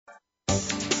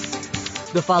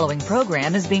The following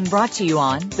program is being brought to you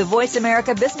on the Voice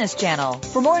America Business Channel.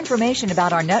 For more information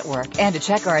about our network and to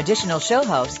check our additional show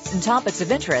hosts and topics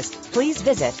of interest, please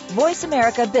visit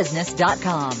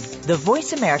voiceamericabusiness.com. The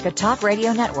Voice America Talk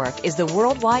Radio Network is the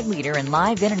worldwide leader in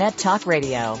live Internet talk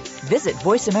radio. Visit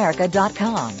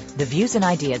voiceamerica.com. The views and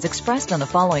ideas expressed on the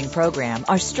following program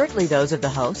are strictly those of the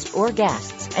host or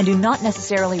guests and do not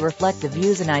necessarily reflect the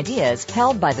views and ideas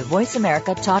held by the Voice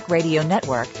America Talk Radio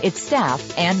Network, its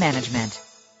staff, and management.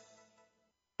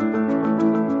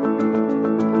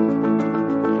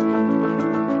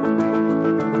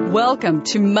 Welcome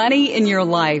to Money in Your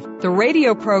Life, the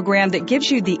radio program that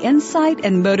gives you the insight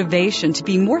and motivation to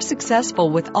be more successful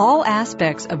with all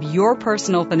aspects of your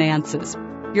personal finances.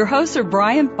 Your hosts are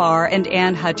Brian Farr and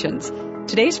Ann Hutchins.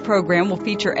 Today's program will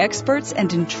feature experts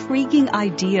and intriguing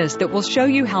ideas that will show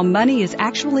you how money is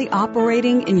actually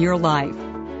operating in your life.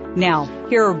 Now,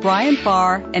 here are Brian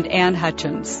Farr and Ann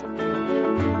Hutchins.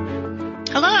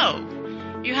 Hello.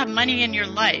 You have Money in Your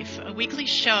Life, a weekly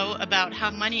show about how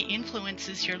money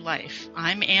influences your life.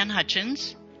 I'm Ann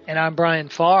Hutchins. And I'm Brian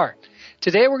Farr.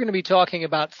 Today we're going to be talking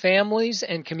about families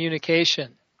and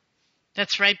communication.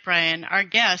 That's right, Brian. Our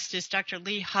guest is Dr.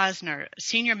 Lee Hausner,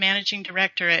 Senior Managing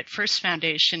Director at First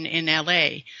Foundation in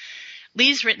L.A.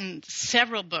 Lee's written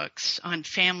several books on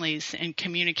families and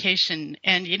communication,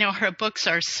 and her books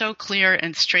are so clear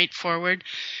and straightforward.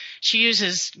 She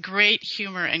uses great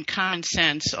humor and common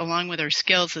sense along with her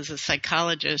skills as a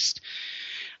psychologist.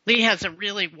 Lee has a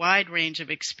really wide range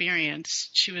of experience.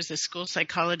 She was a school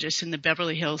psychologist in the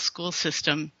Beverly Hills school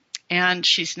system, and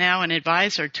she's now an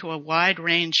advisor to a wide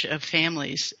range of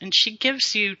families. And she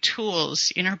gives you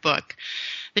tools in her book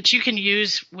that you can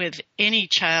use with any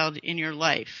child in your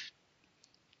life.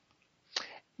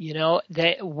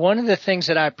 One of the things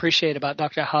that I appreciate about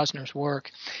Dr. Hausner's work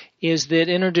is that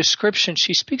in her description,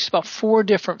 she speaks about 4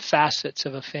 different facets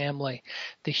of a family: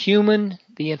 the human,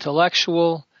 the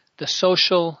intellectual, the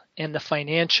social, and the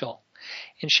financial.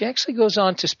 And she actually goes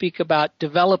on to speak about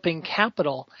developing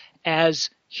capital as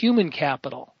human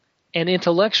capital and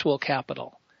intellectual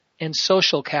capital and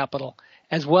social capital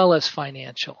as well as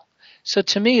financial. So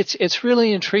to me, it's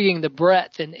really intriguing, the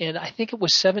breadth, and I think it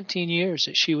was 17 years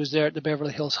that she was there at the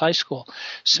Beverly Hills High School.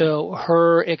 So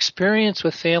her experience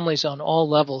with families on all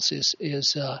levels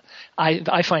is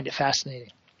I find it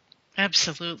fascinating.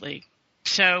 Absolutely.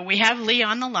 So we have Lee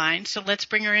on the line, so let's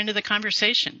bring her into the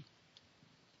conversation.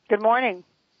 Good morning.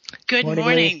 Good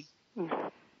morning. Lee.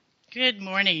 Good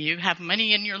morning. You have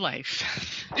money in your life.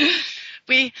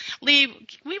 Lee, we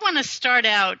want to start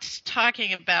out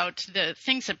talking about the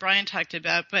things that Brian talked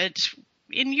about, but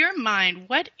in your mind,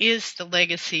 what is the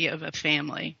legacy of a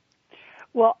family?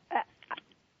 Well,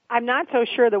 I'm not so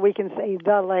sure that we can say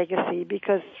the legacy,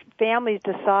 because families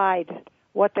decide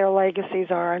what their legacies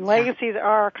are, and legacies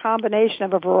are a combination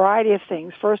of a variety of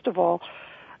things. First of all,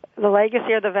 the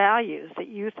legacy are the values that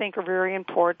you think are very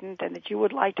important and that you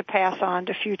would like to pass on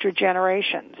to future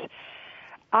generations.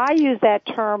 I use that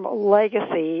term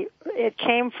legacy. It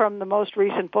came from the most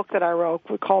recent book that I wrote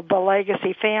called The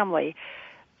Legacy Family,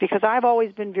 because I've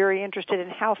always been very interested in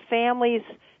how families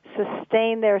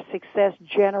sustain their success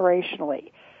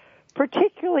generationally,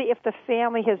 particularly if the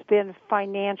family has been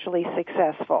financially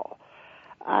successful.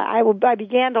 I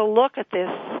began to look at this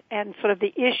and sort of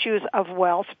the issues of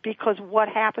wealth, because what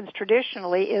happens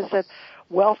traditionally is that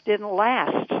wealth didn't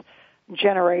last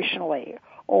generationally,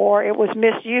 or it was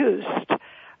misused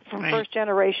from first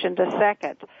generation to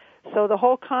second. So the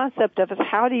whole concept of is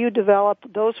how do you develop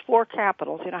those 4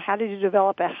 capitals? How do you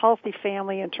develop a healthy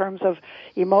family in terms of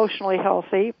emotionally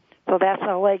healthy? So that's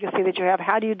a legacy that you have.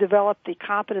 How do you develop the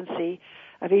competency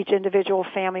of each individual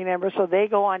family member so they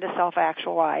go on to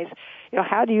self-actualize?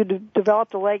 How do you develop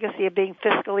the legacy of being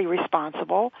fiscally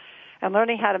responsible and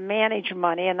learning how to manage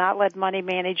money and not let money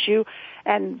manage you?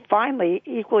 And finally,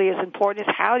 equally as important,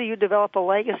 is how do you develop a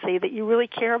legacy that you really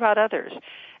care about others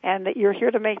and that you're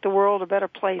here to make the world a better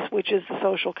place, which is the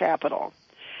social capital.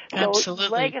 Absolutely.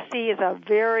 So legacy is a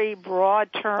very broad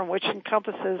term which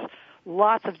encompasses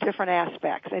lots of different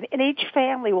aspects. And each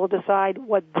family will decide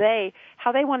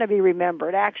how they want to be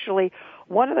remembered. Actually,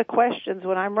 one of the questions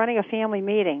when I'm running a family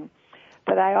meeting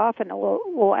that I often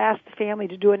will ask the family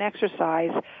to do an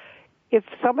exercise, if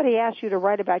somebody asks you to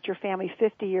write about your family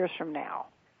 50 years from now,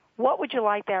 what would you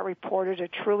like that reporter to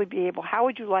truly be able, how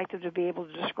would you like them to be able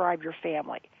to describe your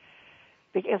family?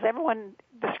 Because everyone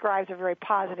describes a very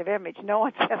positive image. No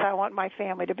one says, I want my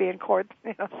family to be in court,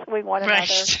 suing one another.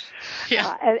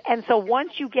 Yeah. And so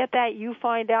once you get that, you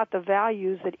find out the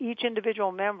values that each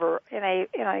individual member in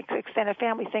an extended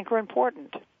family think are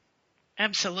important.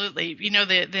 Absolutely. You know,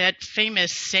 that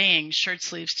famous saying, shirt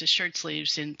sleeves to shirt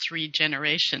sleeves in 3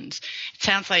 generations. It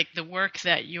sounds like the work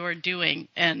that you're doing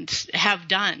and have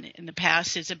done in the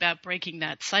past is about breaking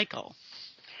that cycle.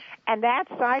 And that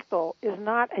cycle is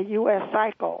not a U.S.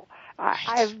 cycle. Right.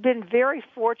 I've been very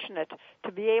fortunate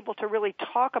to be able to really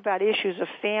talk about issues of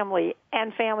family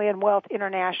and wealth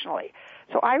internationally.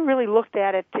 So I really looked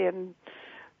at it in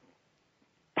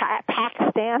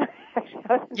Pakistan.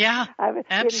 Yeah,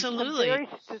 absolutely.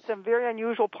 Some very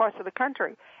unusual parts of the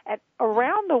country. And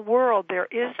around the world, there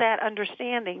is that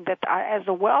understanding that as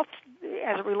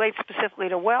it relates specifically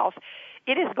to wealth,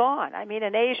 it is gone. I mean,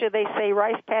 in Asia, they say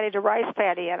rice paddy to rice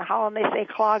paddy. In Holland, they say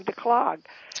clog to clog.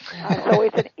 So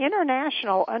it's an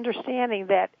international understanding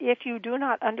that if you do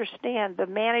not understand the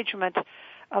management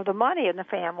of the money in the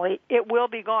family, it will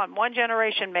be gone. One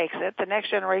generation makes it. The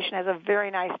next generation has a very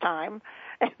nice time.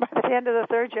 And by the end of the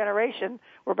third generation,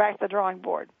 we're back to the drawing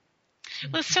board.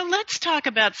 Well, so let's talk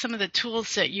about some of the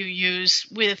tools that you use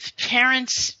with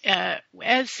parents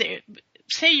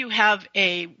say you have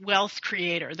a wealth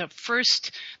creator, the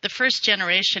first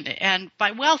generation, and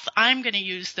by wealth I'm going to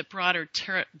use the broader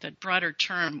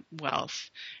term wealth.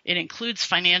 It includes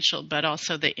financial, but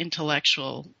also the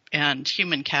intellectual and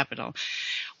human capital.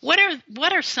 What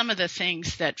are some of the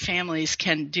things that families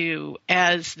can do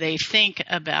as they think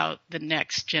about the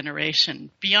next generation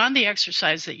beyond the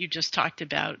exercise that you just talked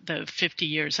about, the 50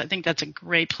 years? I think that's a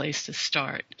great place to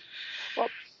start. Well,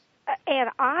 and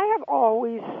I have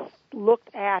always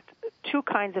looked at 2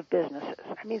 kinds of businesses.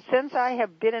 I mean, since I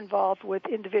have been involved with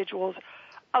individuals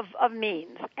of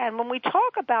means, and when we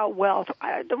talk about wealth,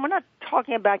 we're not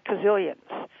talking about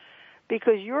gazillions,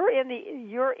 because you're in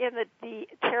the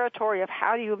territory of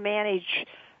how do you manage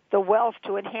the wealth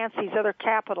to enhance these other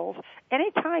capitals.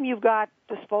 Anytime you've got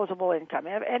disposable income,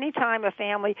 anytime a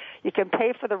family, you can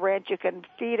pay for the rent, you can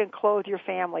feed and clothe your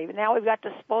family. Now we've got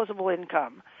disposable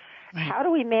income. Right. How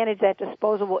do we manage that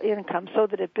disposable income so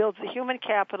that it builds the human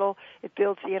capital, it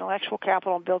builds the intellectual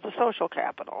capital, and builds the social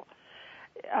capital?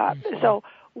 So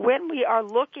when we are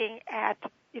looking at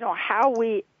how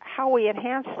we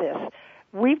enhance this,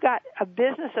 we've got a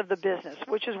business of the business,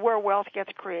 which is where wealth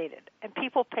gets created, and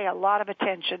people pay a lot of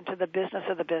attention to the business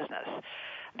of the business.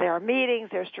 There are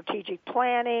meetings, there's strategic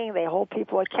planning, they hold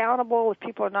people accountable. If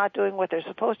people are not doing what they're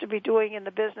supposed to be doing in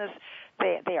the business,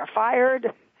 they are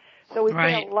fired. So we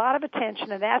pay a lot of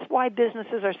attention, and that's why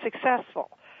businesses are successful.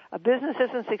 A business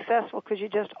isn't successful because you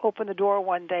just open the door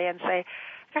one day and say,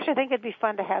 gosh, I think it'd be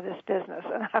fun to have this business.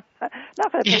 And I'm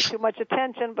not going to pay too much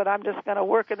attention, but I'm just going to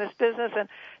work in this business, and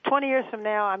 20 years from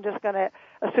now, I'm just going to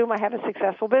assume I have a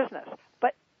successful business.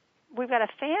 But we've got a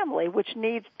family which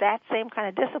needs that same kind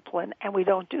of discipline, and we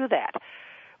don't do that.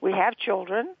 We have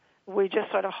children. We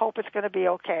just sort of hope it's going to be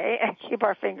okay and keep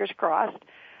our fingers crossed.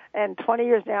 And 20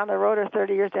 years down the road or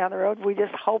 30 years down the road, we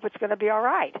just hope it's going to be all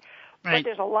right. But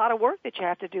there's a lot of work that you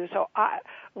have to do. So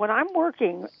when I'm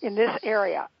working in this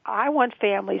area, I want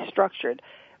families structured.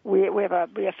 We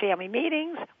have family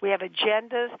meetings. We have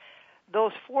agendas.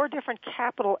 Those 4 different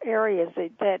capital areas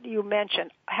that you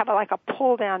mentioned have like a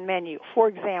pull-down menu. For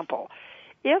example,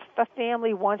 if a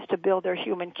family wants to build their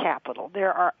human capital,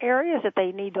 there are areas that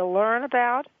they need to learn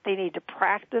about, they need to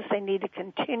practice, they need to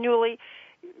continually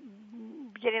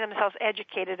getting themselves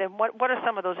educated. And what are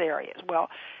some of those areas? Well,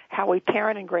 how we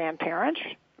parent and grandparent,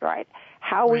 right?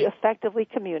 How we effectively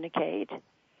communicate,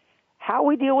 how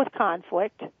we deal with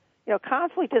conflict.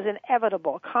 Conflict is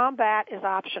inevitable. Combat is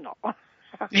optional.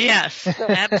 Yes,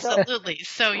 absolutely.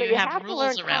 So you have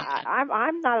rules around it.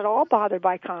 I'm not at all bothered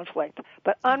by conflict,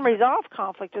 but unresolved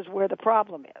conflict is where the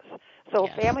problem is. So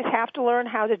families have to learn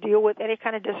how to deal with any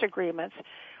kind of disagreements.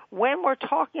 When we're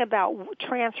talking about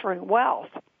transferring wealth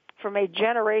from a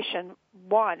generation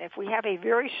one, if we have a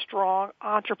very strong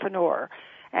entrepreneur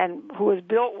and who has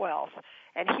built wealth,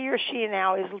 and he or she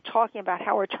now is talking about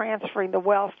how we're transferring the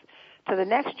wealth to the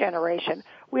next generation,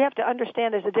 we have to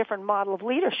understand there's a different model of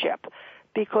leadership,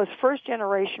 because first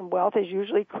generation wealth is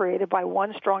usually created by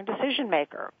one strong decision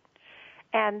maker.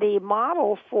 And the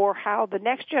model for how the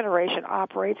next generation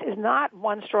operates is not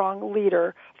one strong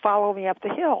leader following me up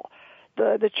the hill.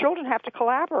 The children have to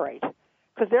collaborate,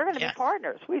 because they're going to be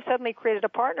partners. We've suddenly created a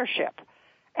partnership,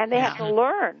 and they have to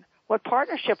learn what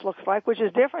partnership looks like, which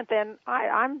is different than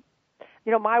I'm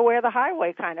my way or the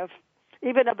highway kind of,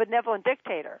 even a benevolent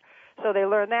dictator. So they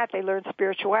learn that. They learn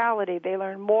spirituality. They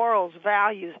learn morals,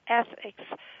 values, ethics.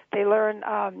 They learn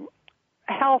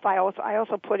health. I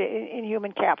also put it in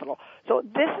human capital. So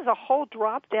this is a whole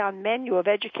drop-down menu of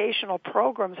educational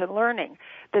programs and learning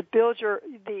that builds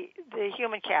the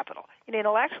human capital. In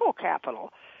intellectual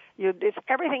capital, it's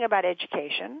everything about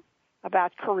education.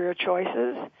 about career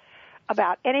choices,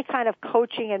 about any kind of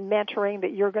coaching and mentoring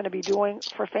that you're going to be doing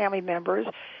for family members.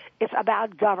 It's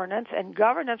about governance, and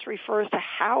governance refers to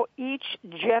how each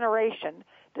generation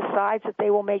decides that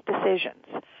they will make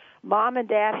decisions. Mom and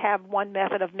Dad have one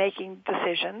method of making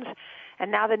decisions,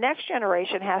 and now the next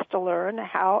generation has to learn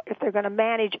how, if they're going to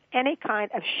manage any kind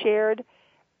of shared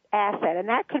asset. And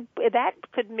that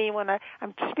could mean, when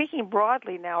I'm speaking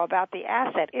broadly now about the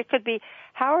asset, it could be,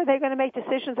 how are they going to make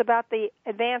decisions about the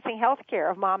advancing health care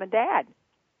of Mom and Dad?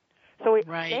 So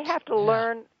they have to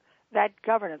learn that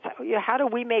governance. How do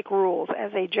we make rules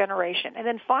as a generation? And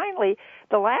then finally,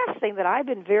 the last thing that I've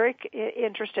been very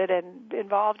interested and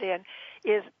involved in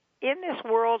is, in this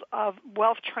world of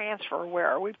wealth transfer,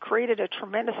 where we've created a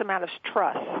tremendous amount of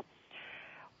trust,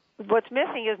 what's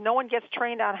missing is no one gets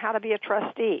trained on how to be a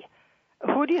trustee.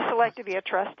 Who do you select to be a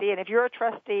trustee? And if you're a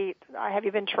trustee, have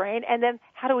you been trained? And then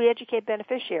how do we educate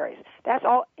beneficiaries? That's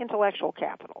all intellectual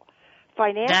capital.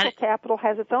 Financial capital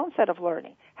has its own set of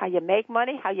learning. How you make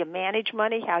money, how you manage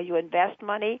money, how you invest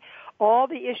money, all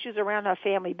the issues around a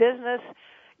family business,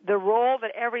 the role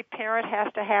that every parent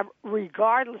has to have,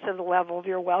 regardless of the level of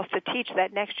your wealth, to teach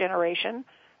that next generation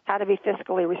how to be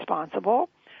fiscally responsible.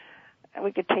 And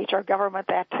we could teach our government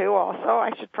that too also.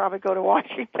 I should probably go to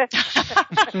Washington.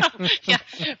 Yeah.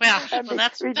 Well,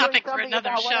 that's a topic for another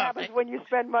show. What happens when you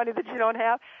spend money that you don't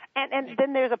have. And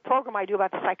then there's a program I do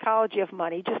about the psychology of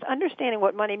money, just understanding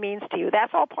what money means to you.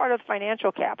 That's all part of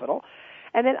financial capital.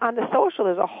 And then on the social,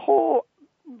 there's a whole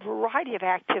variety of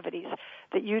activities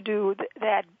that you do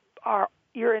that are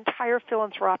your entire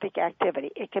philanthropic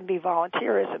activity. It can be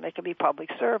volunteerism, it can be public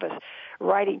service,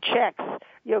 writing checks,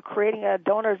 creating a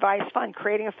donor advised fund,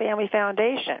 creating a family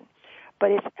foundation.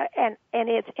 But it's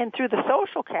through the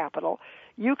social capital,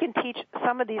 you can teach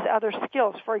some of these other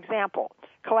skills. For example,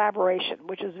 collaboration,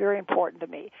 which is very important to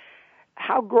me.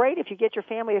 How great if you get your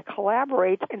family to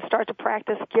collaborate and start to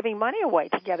practice giving money away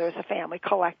together as a family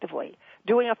collectively,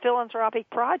 doing a philanthropic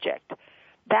project.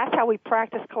 That's how we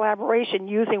practice collaboration,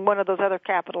 using one of those other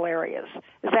capital areas.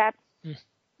 Does that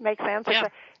make sense? Yeah.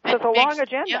 So it's a long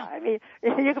agenda. Yeah. I mean,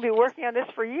 you could be working on this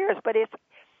for years, but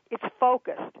it's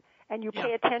focused, and you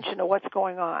pay attention to what's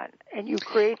going on, and you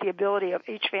create the ability of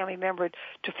each family member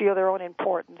to feel their own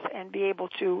importance and be able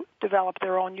to develop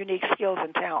their own unique skills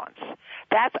and talents.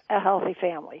 That's a healthy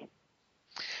family.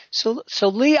 So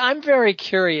Lee, I'm very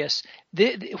curious.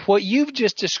 What you've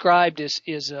just described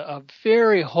is a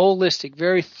very holistic,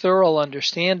 very thorough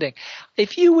understanding.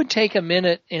 If you would take a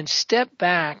minute and step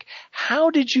back, how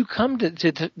did you come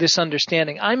to this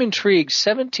understanding? I'm intrigued.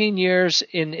 17 years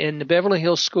in the Beverly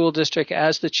Hills School District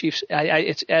as the chief,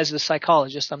 as the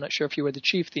psychologist. I'm not sure if you were the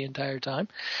chief the entire time,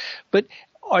 but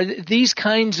are these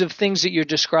kinds of things that you're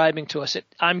describing to us,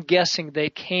 I'm guessing they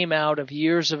came out of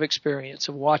years of experience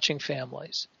of watching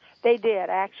families. They did,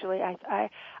 actually.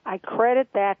 I credit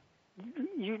that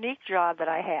unique job that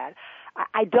I had.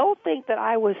 I don't think that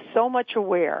I was so much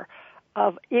aware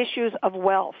of issues of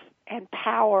wealth and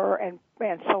power and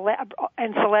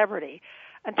celebrity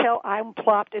until I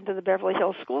plopped into the Beverly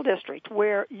Hills School District,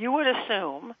 where you would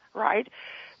assume, right,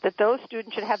 that those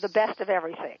students should have the best of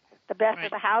everything. The best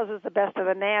of the houses, the best of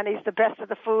the nannies, the best of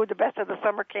the food, the best of the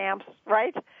summer camps,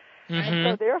 right? Mm-hmm. And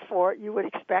so therefore, you would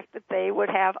expect that they would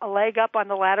have a leg up on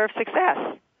the ladder of success.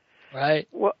 Right.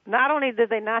 Well, not only did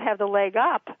they not have the leg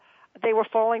up, they were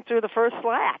falling through the first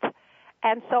slat.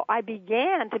 And so I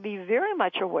began to be very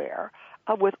much aware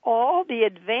of, with all the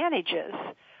advantages,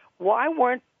 why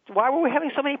were we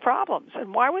having so many problems,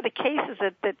 and why were the cases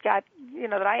that got,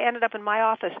 that I ended up in my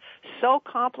office so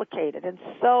complicated and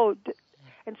so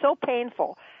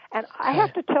painful. And I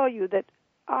have to tell you that,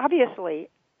 obviously,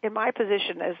 in my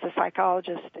position as the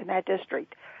psychologist in that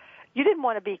district, you didn't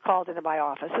want to be called into my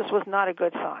office. This was not a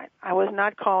good sign. I was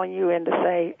not calling you in to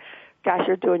say, gosh,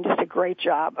 you're doing just a great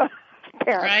job.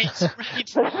 Parents.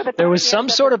 Right. There was some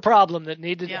sort of problem that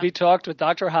needed to be talked with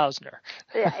Dr. Hausner.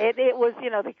 Yeah, it was,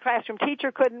 the classroom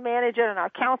teacher couldn't manage it, and our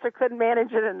counselor couldn't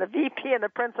manage it, and the VP and the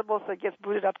principal, so it gets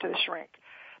booted up to the shrink.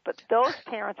 But those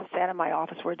parents that sat in my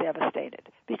office were devastated,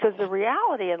 because the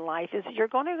reality in life is you're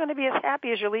only going to be as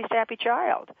happy as your least happy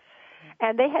child.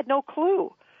 And they had no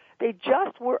clue. They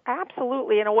just were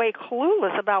absolutely, in a way,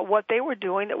 clueless about what they were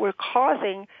doing that were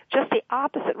causing just the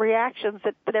opposite reactions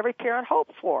that every parent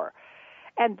hoped for.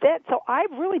 And so I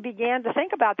really began to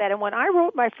think about that. And when I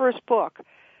wrote my first book,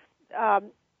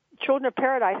 Children of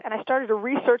Paradise, and I started to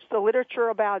research the literature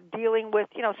about dealing with,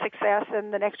 success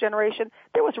and the next generation,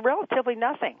 there was relatively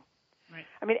nothing. Right.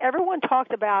 I mean, everyone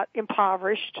talked about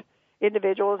impoverished,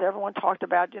 individuals. Everyone talked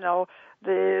about,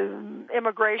 the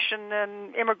immigration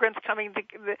and immigrants coming.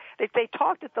 They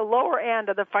talked at the lower end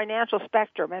of the financial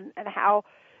spectrum and how,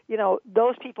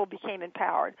 those people became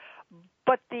empowered.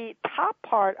 But the top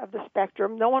part of the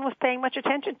spectrum, no one was paying much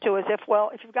attention to, as if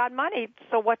you've got money,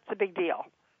 so what's the big deal?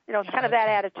 It's kind of that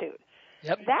attitude.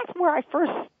 Yep. That's where I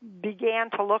first began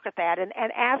to look at that. And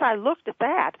as I looked at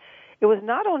that, it was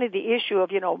not only the issue of,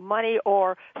 money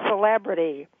or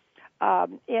celebrity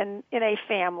in a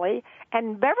family.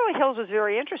 And Beverly Hills was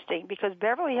very interesting because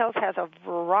Beverly Hills has a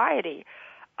variety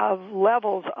of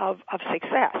levels of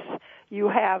success. You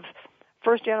have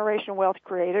first-generation wealth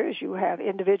creators. You have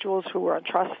individuals who are on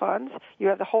trust funds. You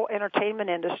have the whole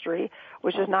entertainment industry,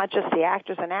 which is not just the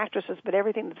actors and actresses, but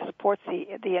everything that supports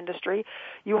the industry.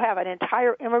 You have an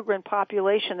entire immigrant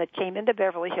population that came into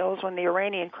Beverly Hills when the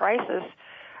Iranian crisis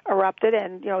erupted,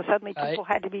 and suddenly people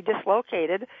had to be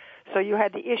dislocated. So you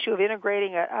had the issue of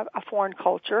integrating a foreign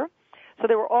culture. So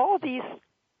there were all these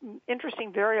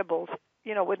interesting variables,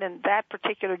 within that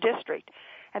particular district.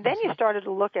 And then you started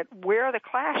to look at where are the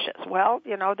clashes. Well,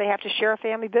 they have to share a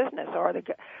family business or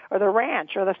the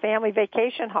ranch or the family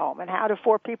vacation home. And how do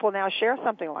four people now share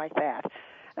something like that?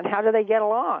 And how do they get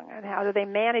along? And how do they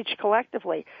manage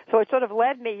collectively? So it sort of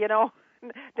led me, down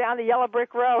the yellow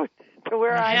brick road to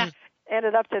where I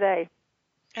ended up today.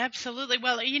 Absolutely.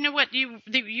 Well, you know what? You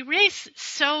raise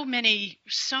so many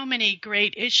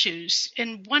great issues.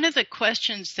 And one of the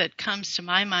questions that comes to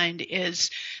my mind is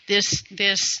this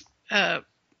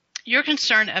your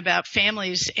concern about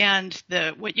families and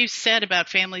what you said about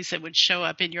families that would show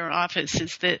up in your office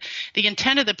is that the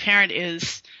intent of the parent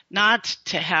is not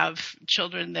to have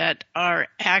children that are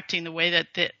acting the way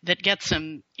that gets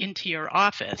them into your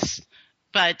office,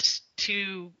 but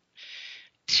to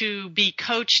be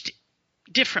coached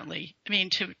differently. I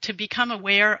mean, to become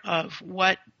aware of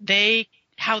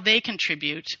how they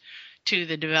contribute to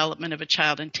the development of a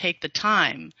child and take the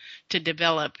time to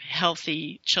develop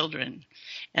healthy children.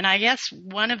 And I guess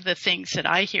one of the things that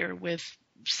I hear with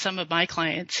some of my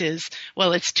clients is,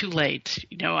 well, it's too late.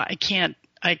 I can't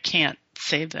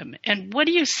save them. And what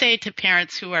do you say to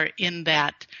parents who are in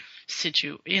that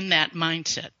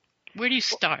mindset? Where do you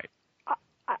start?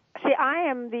 See, I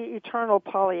am the eternal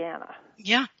Pollyanna.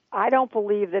 Yeah. I don't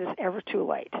believe that it's ever too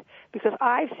late because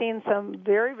I've seen some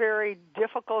very, very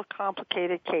difficult,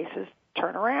 complicated cases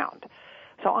turn around.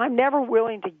 So I'm never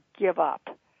willing to give up.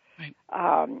 Right.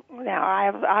 Now,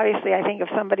 I think if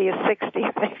somebody is 60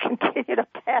 and they continue a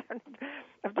pattern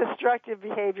of destructive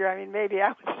behavior, I mean, maybe I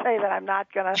would say that I'm not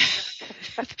going to.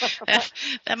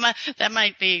 that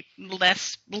might be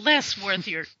less worth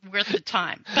the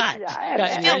time. But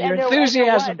your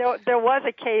enthusiasm. There was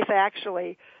a case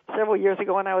actually several years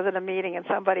ago when I was in a meeting and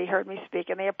somebody heard me speak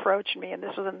and they approached me, and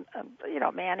this was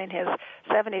a man in his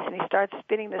 70s, and he starts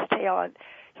spinning this tale, and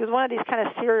he was one of these kind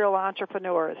of serial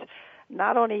entrepreneurs.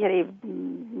 Not only had he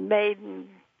made and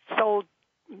sold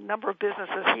a number of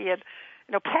businesses, he had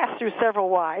passed through several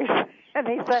wives, and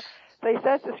he starts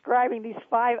describing these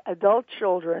 5 adult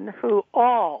children who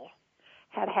all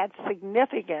had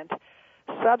significant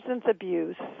substance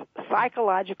abuse,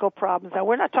 psychological problems. Now,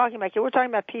 we're not talking about kids. We're talking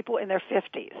about people in their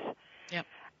 50s. Yep.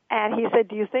 And he said,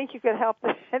 do you think you could help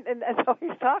them? And so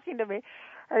he's talking to me,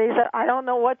 and he said, I don't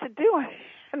know what to do.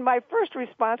 And my first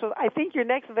response was, I think your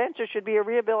next venture should be a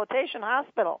rehabilitation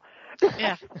hospital.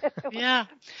 Yeah. Yeah.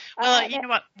 Well, you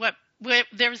know what?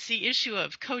 There's the issue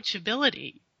of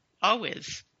coachability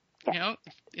always. If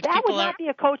that would not be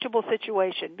a coachable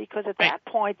situation because at that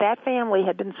point, that family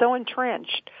had been so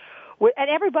entrenched. And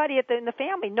everybody in the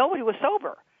family, nobody was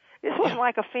sober. This wasn't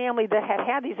like a family that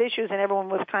had these issues and everyone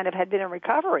was had been in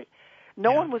recovery.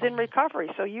 No one was in recovery.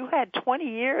 So you had 20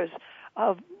 years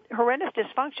of horrendous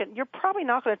dysfunction. You're probably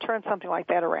not going to turn something like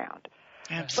that around.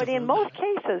 Absolutely. But in most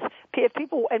cases, if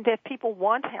people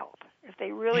want help, if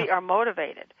they really are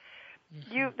motivated,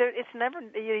 you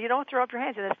don't throw up your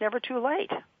hands, and it's never too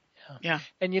late. Yeah.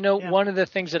 And one of the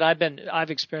things that I've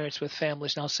experienced with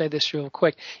families, and I'll say this real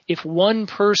quick, if one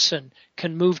person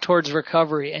can move towards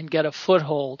recovery and get a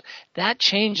foothold, that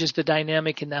changes the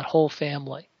dynamic in that whole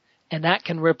family. And that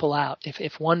can ripple out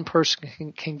if one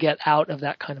person can get out of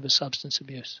that kind of a substance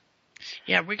abuse.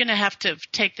 Yeah, we're going to have to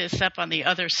take this up on the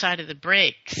other side of the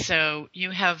break. So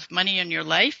you have Money in Your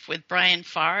Life with Brian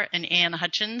Farr and Ann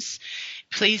Hutchins.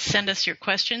 Please send us your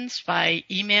questions by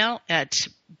email at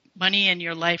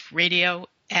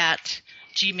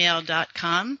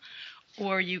moneyinyourliferadio@gmail.com,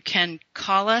 or you can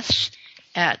call us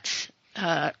at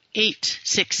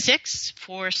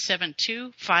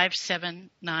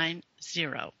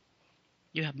 866-472-5790.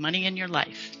 You have Money in Your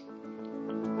Life.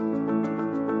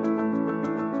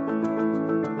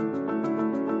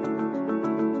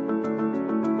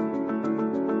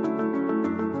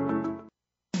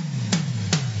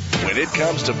 it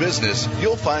comes to business,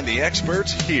 you'll find the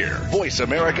experts here. Voice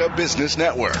America Business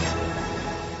Network.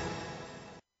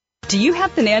 Do you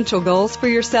have financial goals for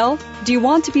yourself? Do you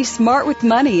want to be smart with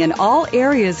money in all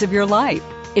areas of your life?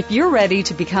 If you're ready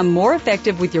to become more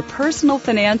effective with your personal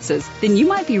finances, then you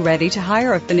might be ready to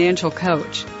hire a financial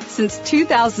coach. Since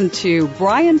 2002,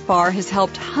 Brian Farr has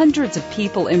helped hundreds of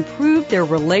people improve their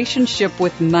relationship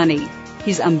with money.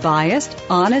 He's unbiased,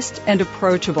 honest, and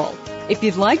approachable. If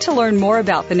you'd like to learn more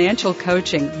about financial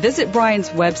coaching, visit Brian's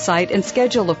website and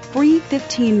schedule a free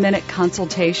 15-minute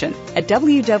consultation at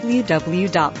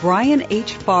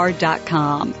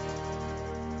www.brianhfarr.com.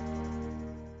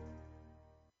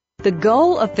 The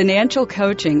goal of financial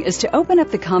coaching is to open up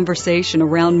the conversation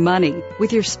around money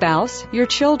with your spouse, your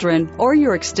children, or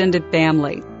your extended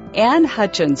family. Ann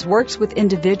Hutchins works with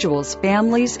individuals,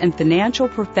 families, and financial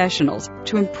professionals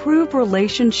to improve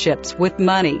relationships with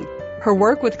money. Her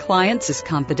work with clients is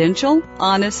confidential,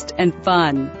 honest, and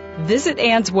fun. Visit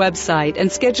Ann's website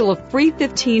and schedule a free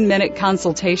 15-minute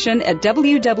consultation at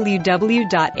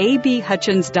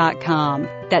www.abhutchins.com.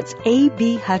 That's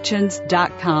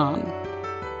abhutchins.com.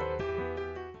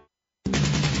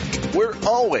 We're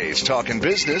always talking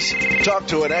business. Talk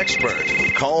to an expert.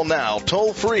 Call now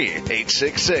toll free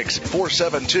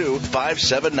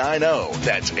 866-472-5790.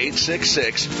 That's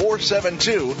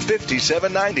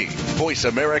 866-472-5790. Voice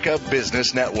America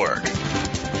Business Network.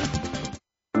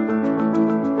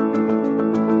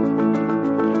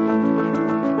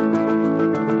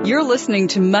 You're listening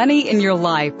to Money in Your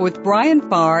Life with Brian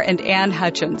Farr and Ann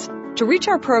Hutchins. To reach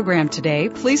our program today,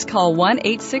 please call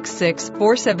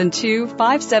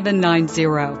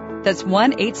 1-866-472-5790. That's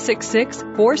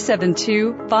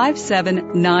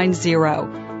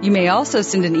 1-866-472-5790. You may also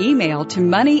send an email to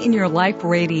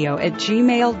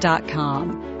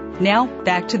moneyinyourliferadio@gmail.com. Now,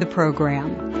 back to the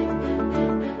program.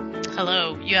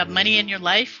 Hello, you have Money in Your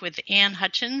Life with Ann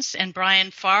Hutchins and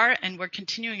Brian Farr, and we're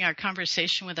continuing our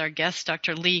conversation with our guest,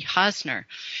 Dr. Lee Hausner.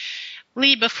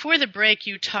 Lee, before the break,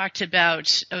 you talked about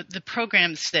the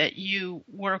programs that you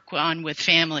work on with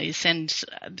families and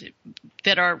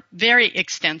that are very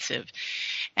extensive.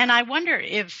 And I wonder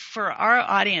if for our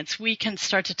audience, we can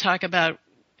start to talk about,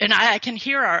 and I can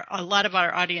hear a lot of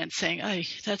our audience saying, oh,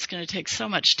 that's going to take so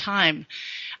much time.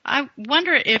 I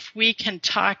wonder if we can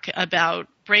talk about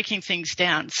breaking things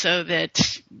down so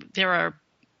that there are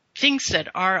things that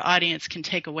our audience can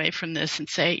take away from this and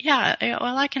say, yeah,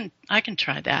 well, I can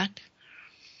try that.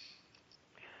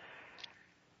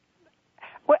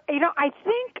 Well, I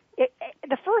think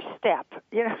the first step,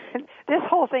 this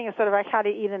whole thing is sort of like how to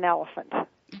eat an elephant.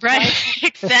 Right?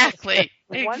 Exactly.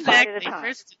 One bite at a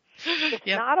time. It's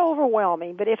not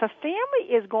overwhelming, but if a family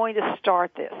is going to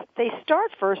start this, they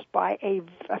start first by a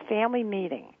family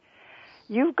meeting.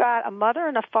 You've got a mother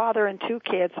and a father and two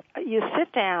kids. You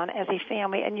sit down as a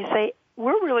family and you say,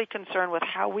 we're really concerned with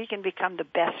how we can become the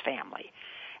best family.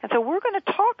 And so we're going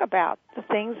to talk about the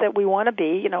things that we want to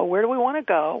be, where do we want to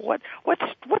go,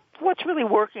 what's really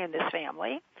working in this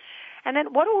family, and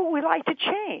then what would we like to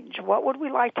change, what would we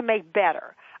like to make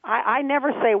better. I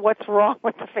never say what's wrong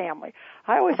with the family.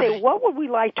 I always say what would we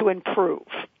like to improve,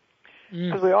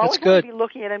 because we always want to be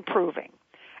looking at improving.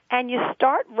 And you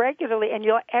start regularly, and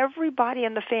everybody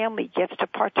in the family gets to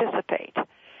participate.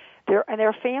 There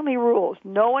are family rules.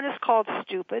 No one is called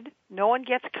stupid. No one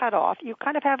gets cut off. You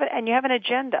kind of have it, and you have an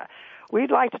agenda. We'd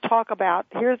like to talk about,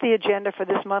 here's the agenda for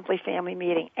this monthly family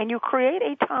meeting. And you create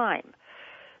a time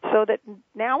so that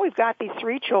now we've got these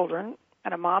three children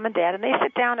and a mom and dad, and they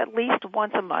sit down at least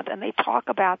once a month, and they talk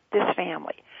about this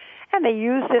family. And they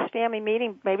use this family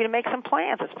meeting maybe to make some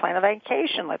plans. Let's plan a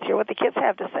vacation. Let's hear what the kids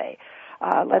have to say.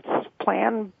 Let's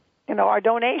plan our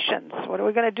donations. What are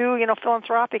we going to do,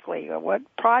 philanthropically? What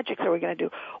projects are we going to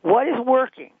do? What is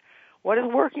working? What is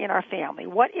working in our family?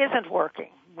 What isn't working?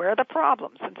 Where are the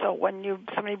problems? And so when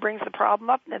somebody brings the problem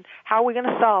up, then how are we going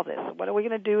to solve this? What are we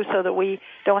going to do so that we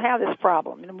don't have this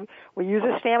problem? We use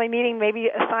this family meeting, maybe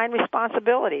assign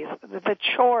responsibilities, the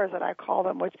chores that I call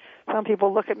them, which some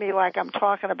people look at me like I'm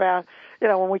talking about,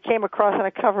 when we came across in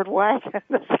a covered wagon,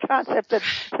 this concept that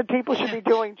people should be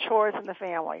doing chores in the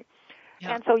family.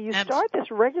 Yeah, and so you start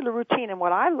this regular routine, and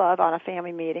what I love on a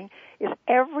family meeting is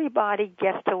everybody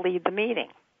gets to lead the meeting.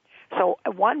 So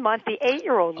 1 month, the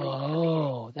 8-year-old leads the meeting.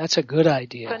 Oh, that's a good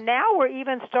idea. So now we're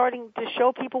even starting to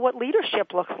show people what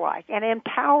leadership looks like, and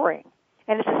empowering.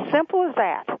 And it's as simple as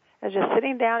that, as just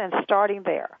sitting down and starting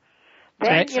there.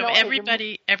 Then, so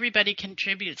everybody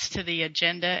contributes to the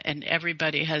agenda, and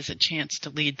everybody has a chance to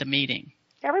lead the meeting.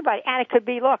 Everybody. And it could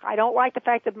be, look, I don't like the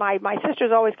fact that my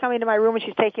sister's always coming to my room and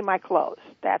she's taking my clothes.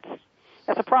 That's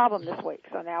a problem this week.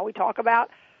 So now we talk about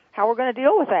how we're going to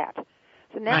deal with that.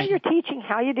 So now you're teaching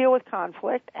how you deal with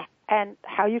conflict and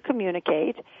how you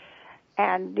communicate,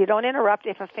 and you don't interrupt.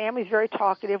 If a family's very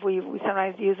talkative, we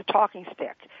sometimes use a talking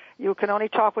stick. You can only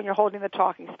talk when you're holding the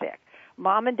talking stick.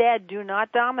 Mom and Dad do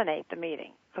not dominate the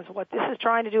meeting, because what this is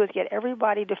trying to do is get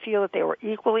everybody to feel that they were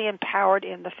equally empowered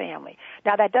in the family.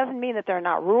 Now, that doesn't mean that there are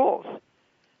not rules.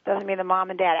 Doesn't mean that Mom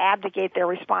and Dad abdicate their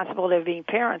responsibility of being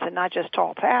parents and not just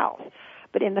tall pals.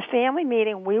 But in the family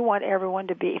meeting, we want everyone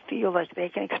to feel like they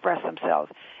can express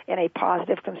themselves in a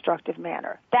positive, constructive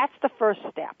manner. That's the first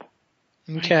step.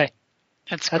 Okay.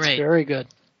 That's great. That's very good.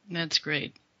 That's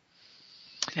great.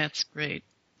 That's great.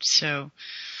 So,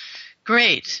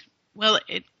 great. Well,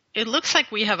 it looks like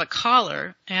we have a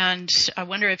caller, and I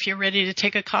wonder if you're ready to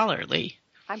take a caller, Lee.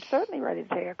 I'm certainly ready to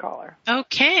take a caller.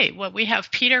 Okay. Well, we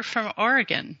have Peter from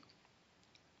Oregon.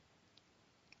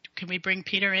 Can we bring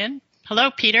Peter in?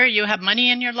 Hello, Peter. You have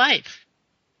money in your life.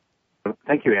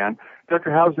 Thank you, Ann.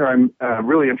 Dr. Hausner, I'm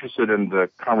really interested in the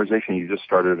conversation you just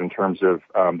started in terms of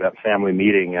that family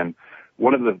meeting. And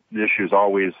one of the issues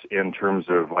always in terms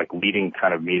of like leading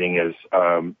kind of meeting is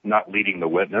not leading the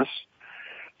witness.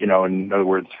 You know, in other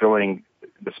words, filling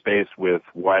the space with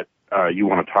what you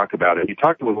want to talk about. And you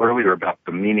talked a little earlier about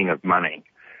the meaning of money.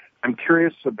 I'm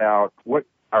curious about what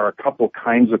are a couple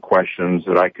kinds of questions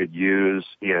that I could use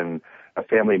in a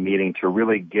family meeting to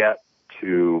really get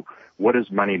to what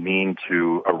does money mean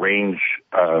to a range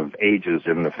of ages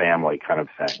in the family kind of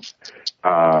thing.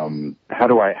 How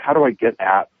do I get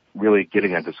at really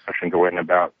getting a discussion going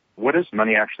about what does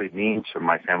money actually mean to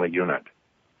my family unit?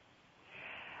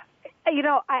 You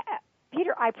know,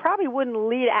 Peter, I probably wouldn't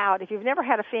lead out, if you've never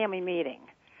had a family meeting,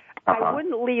 I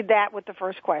wouldn't lead that with the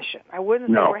first question. I wouldn't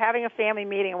say we're having a family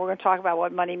meeting and we're going to talk about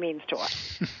what money means to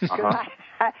us.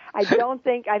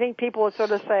 I think people would sort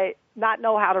of say, not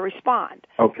know how to respond.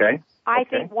 Okay. I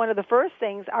think one of the first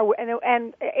things,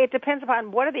 and it depends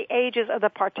upon what are the ages of the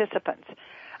participants.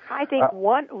 I think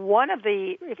one of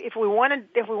the, if we want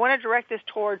to direct this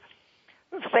towards,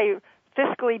 say,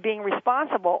 fiscally being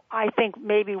responsible, I think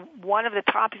maybe one of the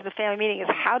topics of the family meeting is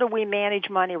how do we manage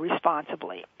money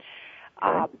responsibly.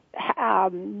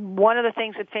 One of the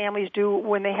things that families do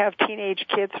when they have teenage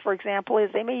kids, for example,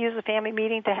 is they may use the family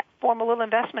meeting to form a little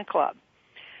investment club.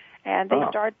 And they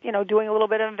start, doing a little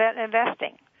bit of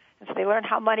investing. And so they learn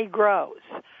how money grows,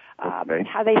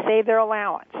 how they save their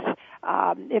allowance.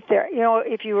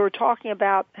 If you were talking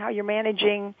about how you're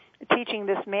teaching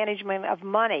this management of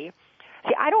money,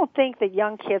 see, I don't think that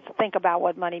young kids think about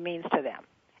what money means to them.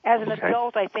 As an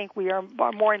adult, I think we are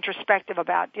more introspective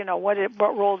about,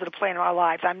 what role did it play in our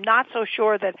lives. I'm not so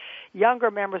sure that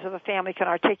younger members of a family can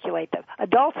articulate them.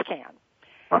 Adults can.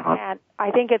 And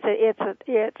I think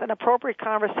it's an appropriate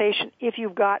conversation if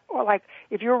you've got,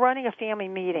 if you're running a family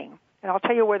meeting, and I'll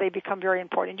tell you where they become very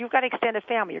important. You've got extended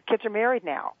family. Your kids are married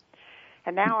now.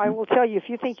 And now I will tell you, if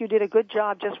you think you did a good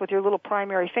job just with your little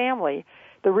primary family,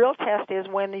 the real test is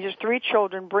when there's 3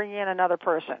 children, bring in another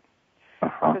person.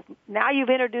 Because now you've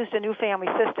introduced a new family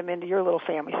system into your little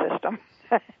family system.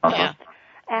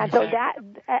 And so that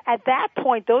at that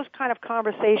point, those kind of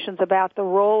conversations about the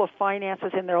role of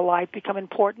finances in their life become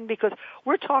important because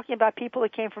we're talking about people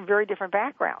that came from very different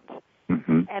backgrounds.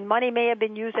 And money may have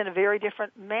been used in a very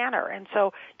different manner. And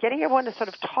so getting everyone to sort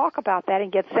of talk about that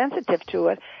and get sensitive to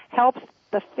it helps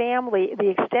the family, the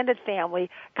extended family,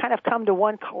 kind of come to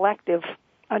one collective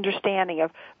understanding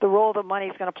of the role that money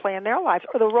is going to play in their lives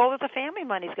or the role that the family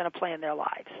money is going to play in their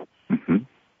lives.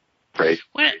 Great.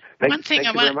 One thing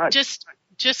I want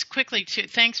just quickly to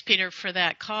thanks, Peter, for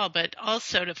that call, but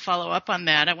also to follow up on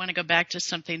that, I want to go back to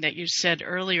something that you said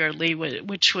earlier, Lee,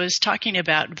 which was talking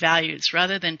about values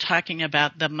rather than talking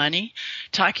about the money,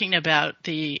 talking about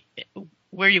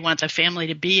where you want the family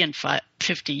to be in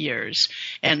 50 years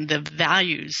and the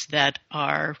values that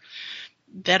are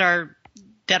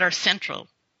central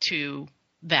to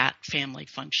that family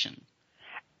function.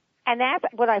 And that's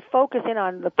what I focus in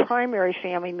on the primary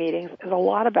family meetings is a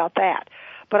lot about that.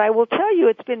 But I will tell you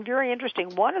it's been very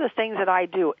interesting. One of the things that I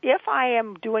do, if I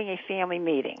am doing a family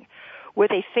meeting with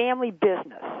a family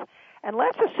business, and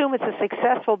let's assume it's a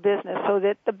successful business so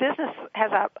that the business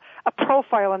has a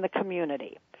profile in the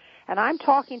community, and I'm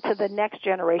talking to the next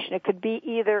generation. It could be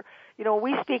either,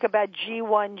 we speak about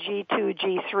G1, G2,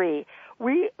 G3.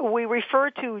 We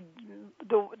refer to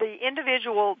the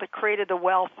individual that created the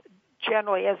wealth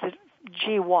generally as a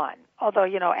G1, although,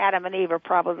 Adam and Eve are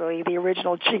probably the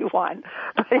original G1.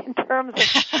 But in terms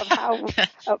of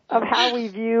how we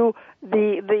view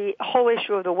the whole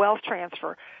issue of the wealth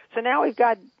transfer. So now we've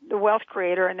got the wealth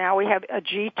creator, and now we have a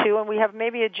G2, and we have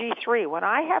maybe a G3. When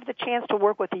I have the chance to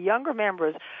work with the younger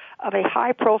members of a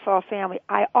high-profile family,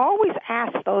 I always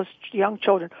ask those young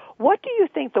children, what do you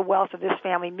think the wealth of this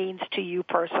family means to you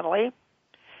personally?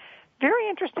 Very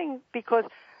interesting, because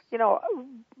a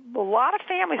lot of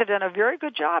families have done a very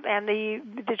good job, and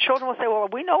the children will say, well,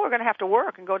 we know we're going to have to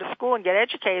work and go to school and get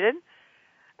educated,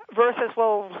 versus,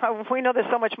 well, we know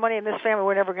there's so much money in this family,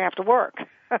 we're never going to have to work.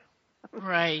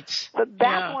 Right. So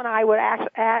that's when I would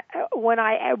when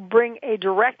I bring a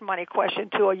direct money question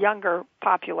to a younger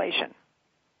population.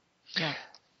 Yeah.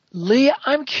 Leah,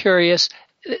 I'm curious,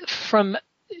 from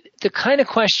the kind of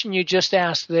question you just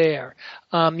asked there,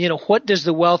 what does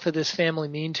the wealth of this family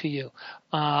mean to you?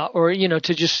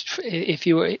 To just,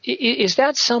 is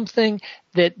that something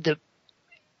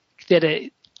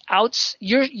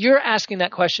you're asking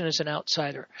that question as an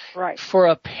outsider. Right. For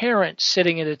a parent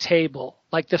sitting at a table,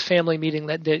 like the family meeting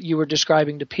that you were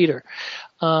describing to Peter,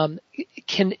 do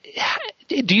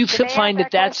you find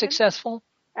that that's successful?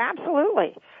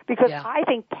 Absolutely. Because I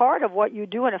think part of what you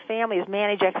do in a family is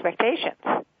manage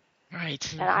expectations. Right.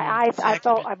 And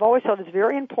I've always felt it's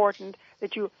very important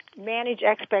that you manage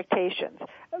expectations.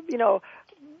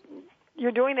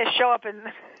 You're doing this show up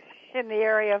in the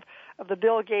area of the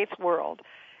Bill Gates world.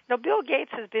 Bill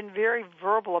Gates has been very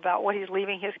verbal about what he's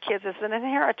leaving his kids as an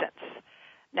inheritance.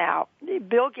 Now,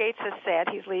 Bill Gates has said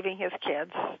he's leaving his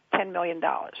kids $10 million.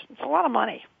 It's a lot of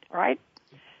money, right?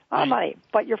 A lot of money.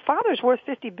 But your father's worth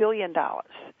 $50 billion.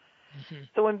 Mm-hmm.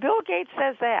 So when Bill Gates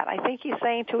says that, I think he's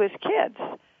saying to his kids,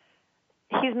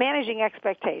 he's managing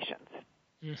expectations.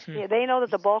 Mm-hmm. Yeah, they know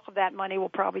that the bulk of that money will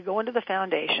probably go into the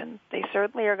foundation. They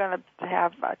certainly are going to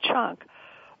have a chunk.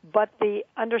 But the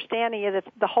understanding is that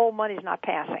the whole money is not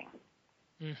passing.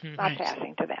 Mm-hmm. Not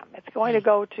passing to them. It's going to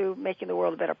go to making the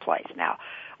world a better place. Now,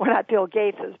 we're not Bill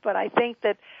Gateses, but I think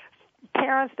that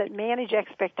parents that manage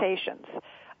expectations,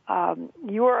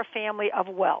 you are a family of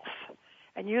wealth.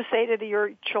 And you say to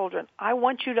your children, I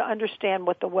want you to understand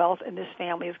what the wealth in this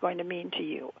family is going to mean to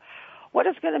you. What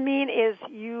it's going to mean is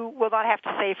you will not have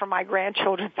to save for my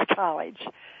grandchildren's college.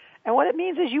 And what it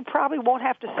means is you probably won't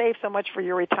have to save so much for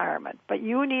your retirement. But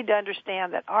you need to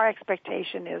understand that our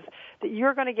expectation is that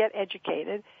you're going to get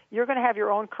educated, you're going to have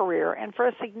your own career, and for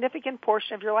a significant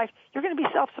portion of your life, you're going to be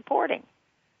self-supporting.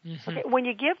 Mm-hmm. Okay? When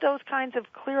you give those kinds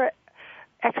of clear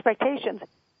expectations,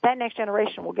 that next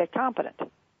generation will get competent.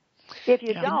 If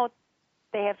you don't,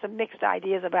 they have some mixed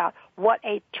ideas about what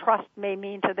a trust may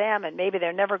mean to them, and maybe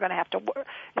they're never going to have to work.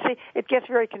 You see, it gets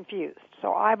very confused.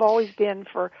 So I've always been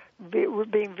for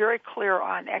being very clear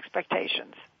on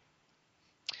expectations.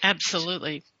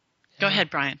 Absolutely. Go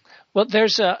ahead, Brian. Well,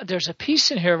 there's a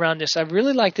piece in here around this. I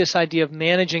really like this idea of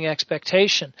managing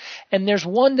expectation. And there's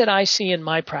one that I see in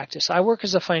my practice. I work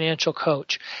as a financial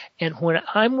coach. And when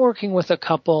I'm working with a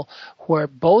couple where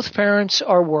both parents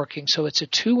are working, so it's a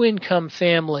two-income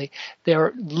family,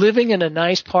 they're living in a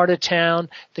nice part of town,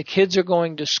 the kids are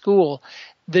going to school,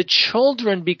 the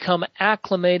children become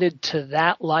acclimated to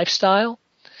that lifestyle,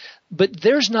 but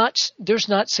there's not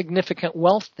significant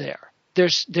wealth there.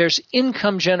 There's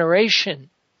income generation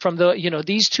from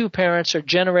these two parents are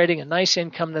generating a nice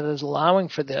income that is allowing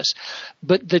for this,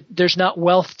 but there's not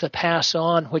wealth to pass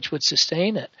on which would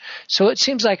sustain it. So it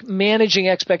seems like managing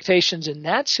expectations in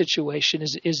that situation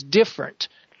is different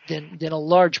than a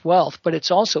large wealth, but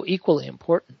it's also equally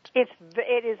important. It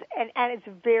is, and it's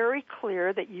very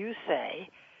clear that you say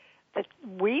that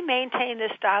we maintain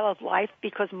this style of life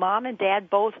because Mom and Dad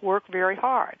both work very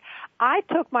hard. I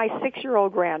took my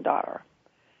 6-year-old granddaughter.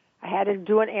 I had to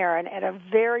do an errand at a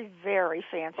very, very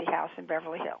fancy house in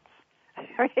Beverly Hills.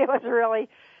 It was really,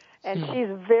 and she's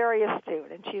very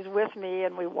astute, and she's with me,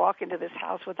 and we walk into this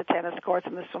house with the tennis courts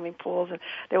and the swimming pools, and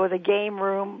there was a game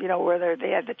room, where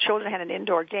the children had an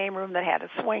indoor game room that had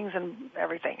swings and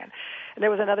everything, and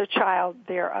there was another child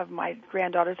there of my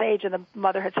granddaughter's age, and the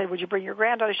mother had said, would you bring your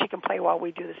granddaughter? She can play while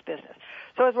we do this business.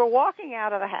 So as we're walking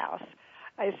out of the house,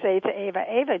 I say to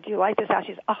Ava, do you like this house?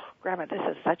 She says, oh, Grandma, this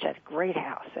is such a great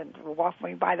house. And we're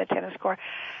walking by the tennis court.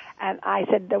 And I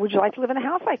said, would you like to live in a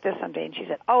house like this someday? And she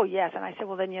said, oh, yes. And I said,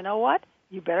 well, then you know what?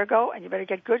 You better go and you better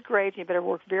get good grades. And you better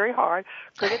work very hard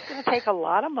because it's going to take a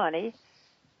lot of money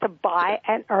to buy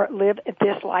or live at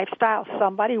this lifestyle.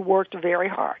 Somebody worked very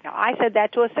hard. Now, I said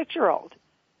that to a 6-year-old.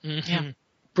 Mm-hmm. Yeah.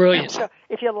 Brilliant. So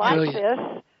if you like this,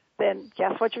 then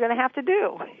guess what you're going to have to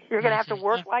do? You're going to have to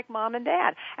work like Mom and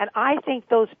Dad. And I think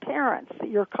those parents that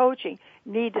you're coaching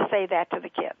need to say that to the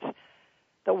kids.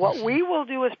 That what we will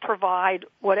do is provide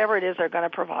whatever it is they're going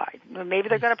to provide. Maybe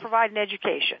they're going to provide an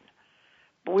education.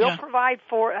 But we'll provide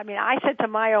I said to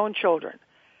my own children,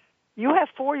 you have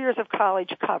 4 years of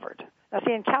college covered. Now,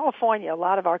 see, in California, a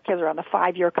lot of our kids are on the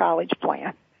 5-year college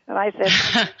plan. And I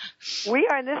said, we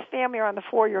are in this family are on the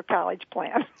 4-year college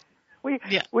plan. We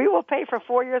will pay for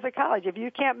 4 years of college. If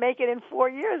you can't make it in 4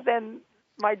 years, then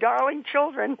my darling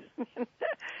children,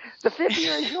 the 5th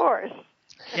year is yours.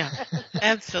 Yeah,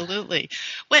 absolutely.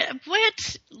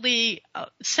 Lee,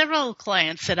 several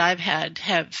clients that I've had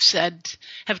have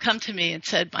come to me and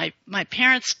said, my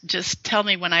parents just tell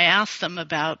me when I ask them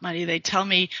about money, they tell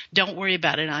me, don't worry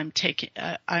about it. I'm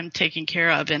taken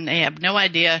care of. And they have no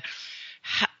idea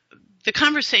the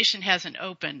conversation hasn't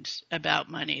opened about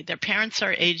money. Their parents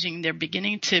are aging. They're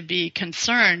beginning to be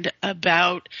concerned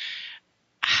about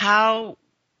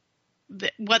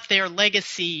what their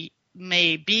legacy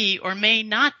may be or may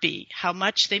not be, how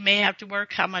much they may have to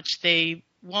work, how much they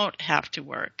won't have to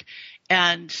work.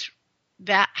 And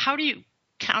how do you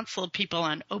counsel people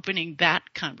on opening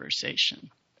that conversation?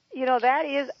 That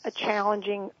is a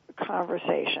challenging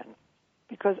conversation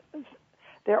because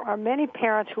there are many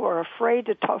parents who are afraid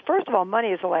to talk. First of all, money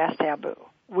is the last taboo.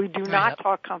 We do not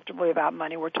talk comfortably about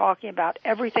money. We're talking about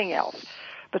everything else.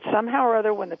 But somehow or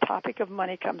other, when the topic of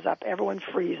money comes up, everyone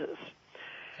freezes.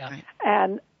 Yeah.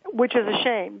 And which is a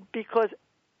shame because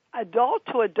adult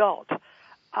to adult,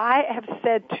 I have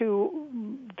said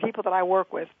to people that I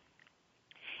work with,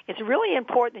 it's really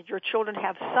important that your children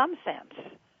have some sense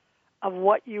of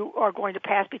what you are going to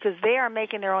pass because they are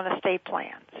making their own estate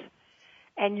plans.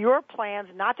 And your plans,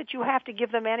 not that you have to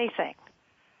give them anything,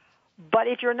 but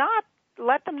if you're not,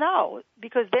 let them know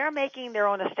because they're making their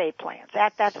own estate plans.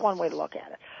 That's one way to look at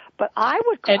it. But I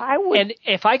would. And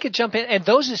if I could jump in, and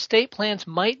those estate plans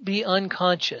might be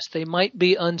unconscious. They might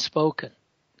be unspoken.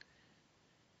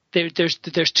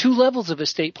 There's two levels of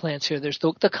estate plans here. There's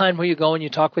the kind where you go and you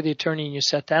talk with the attorney and you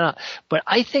set that up. But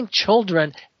I think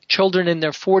children in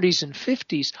their 40s and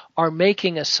 50s are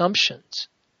making assumptions.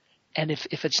 And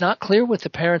if it's not clear with the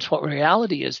parents what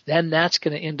reality is, then that's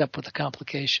going to end up with the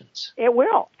complications. It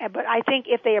will. But I think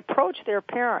if they approach their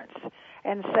parents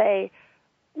and say,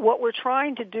 what we're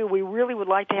trying to do, we really would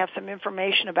like to have some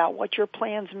information about what your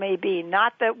plans may be.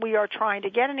 Not that we are trying to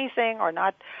get anything or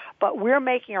not, but we're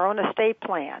making our own estate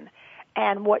plan.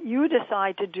 And what you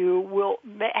decide to do will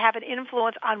have an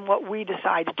influence on what we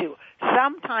decide to do.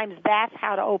 Sometimes that's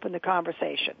how to open the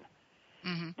conversation.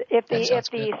 Mm-hmm. If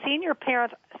the senior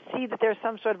parents see that there's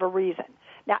some sort of a reason.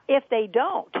 Now, if they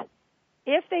don't,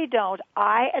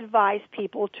 I advise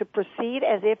people to proceed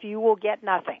as if you will get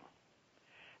nothing.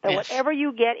 That whatever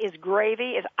you get is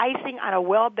gravy, is icing on a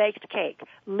well-baked cake.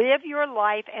 Live your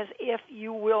life as if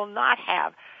you will not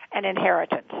have an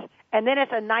inheritance. And then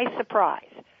it's a nice surprise.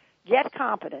 Get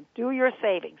competent. Do your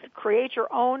savings. Create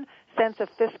your own sense of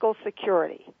fiscal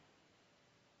security.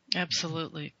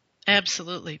 Absolutely.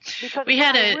 Absolutely. Because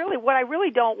what I really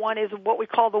don't want is what we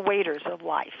call the waiters of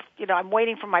life. I'm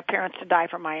waiting for my parents to die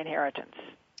for my inheritance.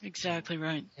 Exactly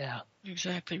right. Yeah.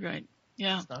 Exactly right.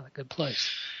 Yeah. It's not a good place.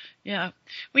 Yeah.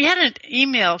 We had an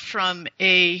email from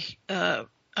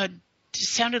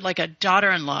sounded like a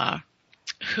daughter-in-law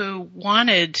who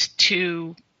wanted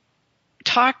to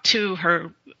talk to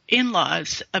her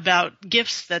in-laws about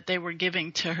gifts that they were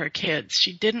giving to her kids.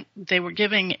 They were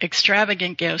giving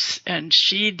extravagant gifts and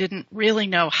she didn't really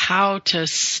know how to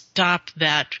stop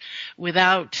that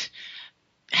without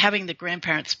having the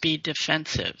grandparents be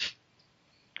defensive.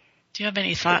 Do you have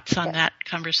any thoughts on that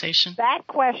conversation? That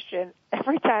question,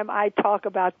 every time I talk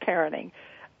about parenting,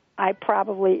 I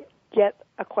probably get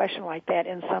a question like that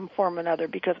in some form or another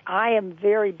because I am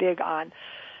very big on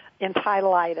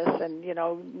entitleitis and,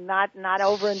 not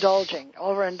overindulging.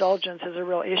 Overindulgence is a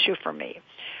real issue for me.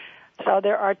 So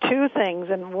there are two things,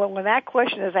 and when that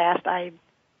question is asked, there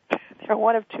are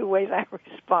one of two ways I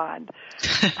respond.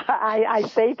 I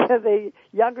say to the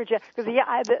younger because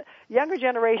the younger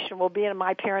generation will be in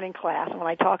my parenting class, and when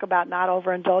I talk about not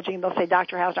overindulging, they'll say,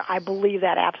 Dr. Hausner, I believe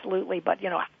that absolutely, but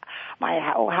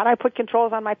how do I put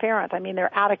controls on my parents? I mean,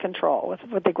 they're out of control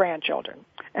with the grandchildren.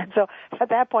 And so at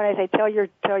that point, I say, tell your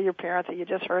parents that you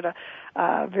just heard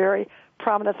a very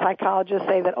prominent psychologist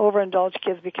say that overindulged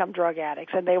kids become drug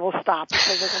addicts, and they will stop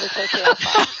because they're going to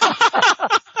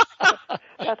socialize.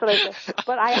 That's what I say.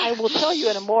 But I will tell you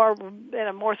in a more.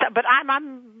 But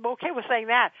I'm okay with saying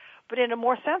that. But in a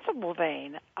more sensible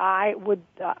vein, I would.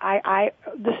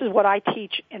 This is what I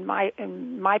teach in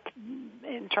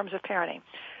terms of parenting.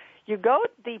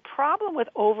 The problem with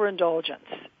overindulgence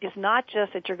is not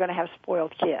just that you're going to have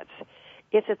spoiled kids.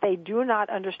 It's that they do not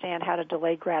understand how to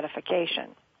delay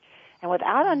gratification. And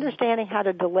without understanding how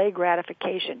to delay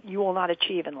gratification, you will not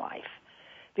achieve in life.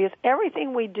 Because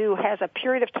everything we do has a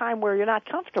period of time where you're not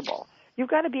comfortable. You've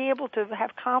got to be able to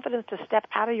have confidence to step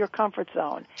out of your comfort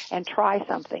zone and try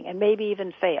something and maybe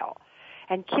even fail.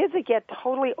 And kids that get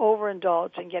totally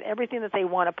overindulged and get everything that they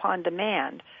want upon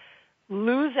demand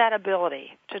lose that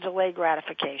ability to delay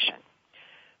gratification.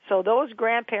 So those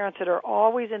grandparents that are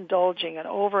always indulging and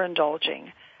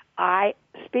overindulging, I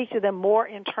speak to them more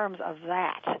in terms of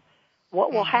that.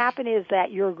 What will happen is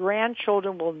that your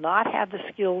grandchildren will not have the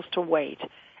skills to wait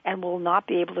and will not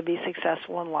be able to be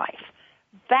successful in life.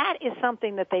 That is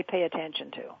something that they pay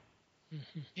attention to.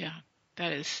 Yeah,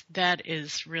 that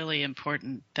is really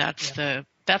important. That's the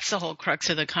whole crux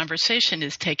of the conversation,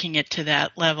 is taking it to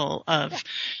that level of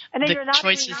and then the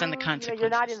choices and the consequences. You're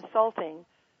not insulting.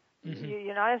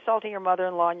 You're not insulting your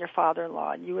mother-in-law and your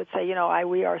father-in-law. You would say,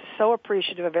 we are so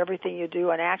appreciative of everything you do,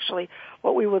 and actually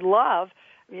what we would love,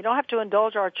 you don't have to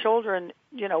indulge our children,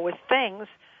 with things,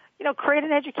 create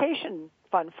an education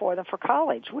fund for them for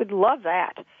college. We'd love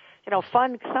that.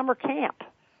 Fund summer camp.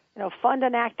 Fund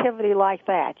an activity like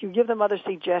that. You give them other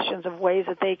suggestions of ways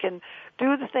that they can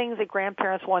do the things that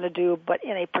grandparents want to do, but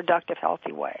in a productive,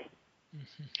 healthy way.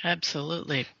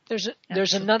 Absolutely.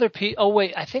 There's another piece. Oh,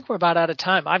 wait, I think we're about out of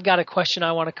time. I've got a question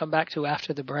I want to come back to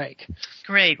after the break.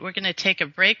 Great. We're going to take a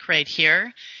break right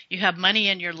here. You have Money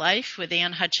in Your Life with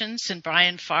Ann Hutchins and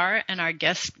Brian Farr, and our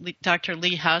guest, Dr.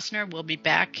 Lee Hausner, will be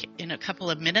back in a couple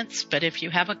of minutes. But if you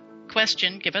have a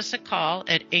question, give us a call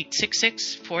at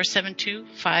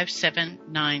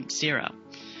 866-472-5790.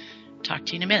 Talk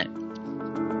to you in a minute.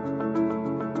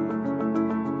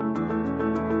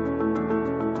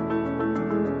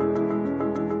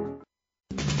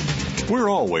 We're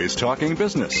always talking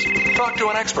business. Talk to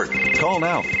an expert. Call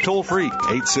now, toll free,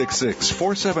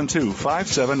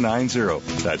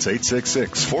 866-472-5790. That's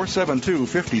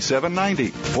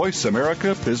 866-472-5790. Voice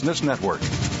America Business Network.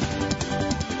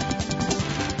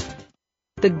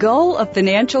 The goal of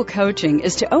financial coaching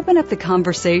is to open up the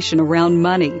conversation around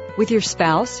money with your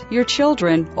spouse, your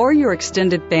children, or your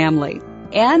extended family.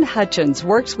 Ann Hutchins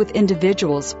works with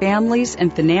individuals, families,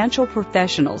 and financial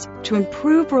professionals to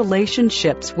improve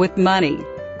relationships with money.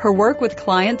 Her work with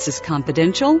clients is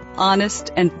confidential,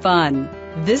 honest, and fun.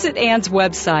 Visit Ann's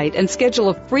website and schedule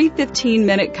a free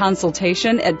 15-minute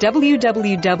consultation at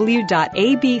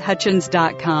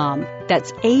www.abhutchins.com.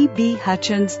 That's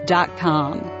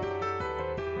abhutchins.com.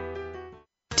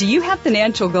 Do you have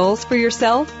financial goals for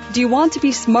yourself? Do you want to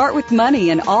be smart with money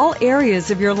in all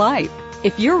areas of your life?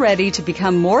 If you're ready to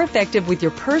become more effective with your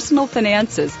personal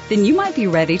finances, then you might be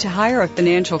ready to hire a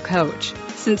financial coach.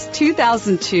 Since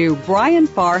 2002, Brian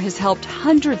Farr has helped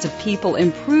hundreds of people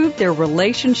improve their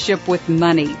relationship with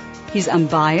money. He's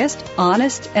unbiased,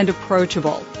 honest, and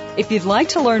approachable. If you'd like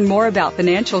to learn more about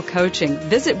financial coaching,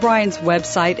 visit Brian's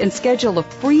website and schedule a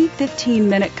free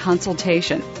 15-minute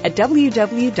consultation at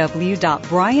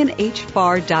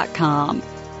www.brianhfarr.com.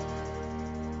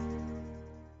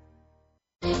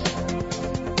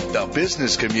 The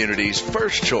business community's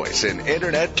first choice in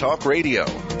Internet Talk Radio.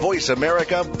 Voice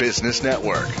America Business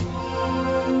Network.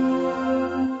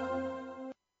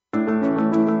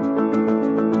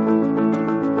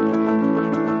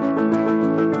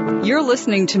 You're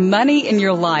listening to Money in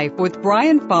Your Life with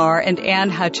Brian Farr and Ann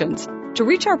Hutchins. To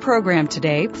reach our program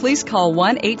today, please call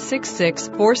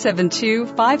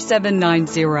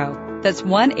 1-866-472-5790. That's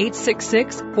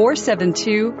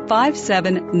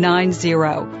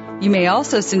 1-866-472-5790. You may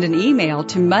also send an email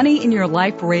to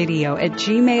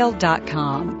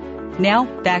moneyinyourliferadio@gmail.com. Now,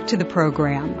 back to the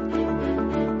program.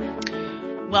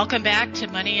 Welcome back to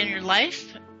Money in Your Life.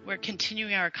 We're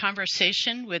continuing our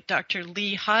conversation with Dr.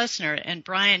 Lee Hausner. And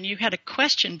Brian, you had a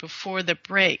question before the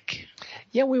break.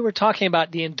 Yeah, we were talking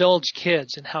about the indulged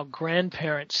kids and how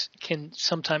grandparents can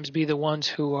sometimes be the ones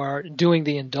who are doing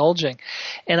the indulging.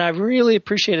 And I really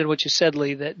appreciated what you said,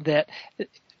 Lee, that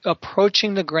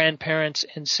approaching the grandparents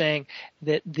and saying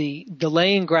that the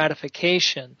delaying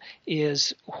gratification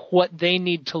is what they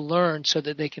need to learn so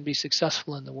that they can be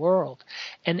successful in the world.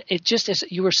 And it just, as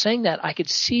you were saying that, I could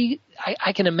see,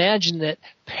 I can imagine that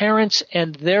parents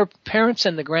and their parents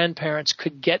and the grandparents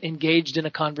could get engaged in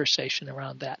a conversation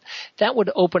around that. That would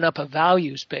open up a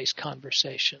values-based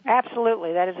conversation.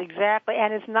 Absolutely. That is exactly,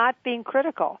 and it's not being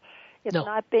critical. It's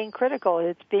not being critical.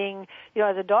 It's being,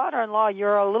 as a daughter-in-law,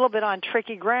 you're a little bit on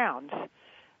tricky grounds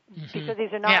because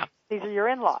these are your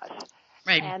in-laws.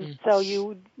 Right. And so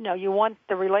you want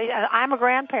the relation. I'm a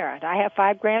grandparent. I have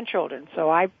 5 grandchildren, so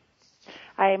I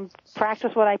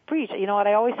practice what I preach. You know what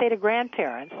I always say to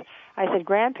grandparents? I said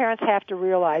grandparents have to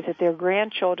realize that their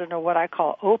grandchildren are what I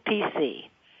call OPC.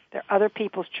 They're other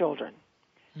people's children.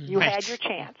 You had your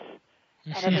chance.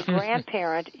 And as a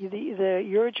grandparent,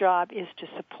 your job is to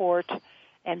support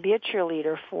and be a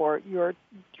cheerleader for your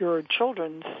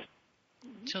children's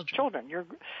children.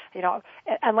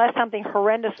 Unless something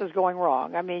horrendous is going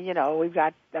wrong. I mean, we've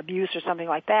got abuse or something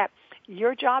like that.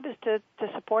 Your job is to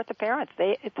support the parents.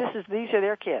 These are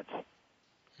their kids.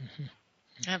 Mm-hmm.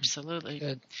 Absolutely.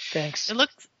 Good. Thanks. It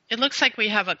looks like we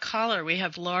have a caller. We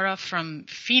have Laura from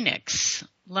Phoenix.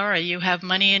 Laura, you have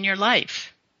money in your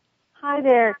life. Hi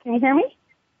there. Can you hear me?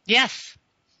 Yes.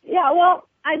 Yeah, well,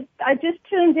 I just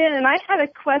tuned in, and I had a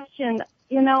question.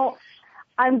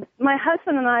 My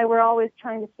husband and I were always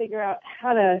trying to figure out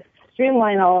how to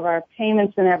streamline all of our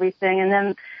payments and everything, and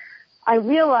then I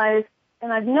realized,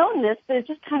 and I've known this, but it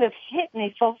just kind of hit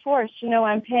me full force.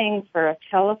 I'm paying for a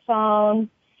telephone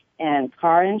and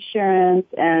car insurance,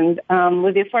 and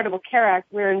with the Affordable Care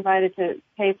Act, we're invited to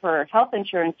pay for health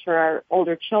insurance for our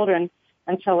older children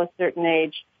until a certain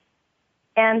age.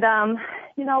 And,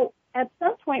 at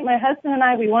some point, my husband and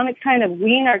I, we want to kind of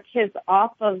wean our kids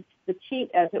off of the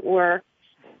cheat, as it were.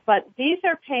 But these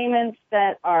are payments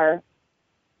that are,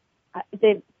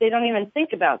 they don't even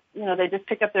think about, they just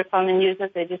pick up their phone and use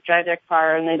it. They just drive their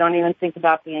car, and they don't even think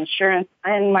about the insurance.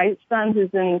 And my son,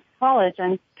 who's in college,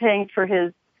 I'm paying for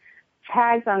his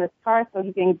tags on his car so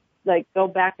he can, go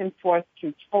back and forth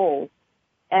through tolls.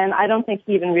 And I don't think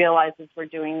he even realizes we're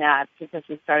doing that because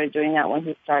we started doing that when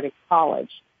he started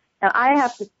college. And I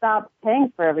have to stop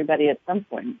paying for everybody at some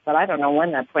point, but I don't know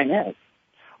when that point is.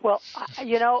 Well,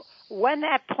 when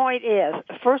that point is,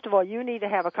 first of all, you need to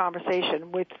have a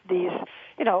conversation with these,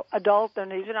 adults,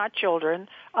 and these are not children,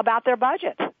 about their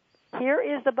budget. Here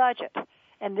is the budget.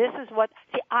 And this is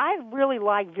I really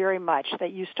like very much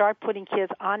that you start putting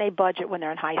kids on a budget when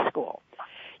they're in high school.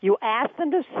 You ask them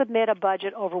to submit a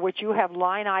budget over which you have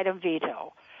line item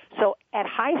veto. So at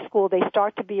high school, they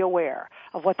start to be aware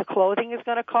of what the clothing is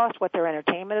going to cost, what their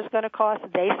entertainment is going to cost.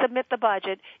 They submit the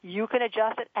budget, you can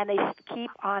adjust it, and they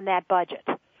keep on that budget.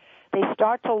 They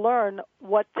start to learn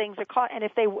what things are cost, and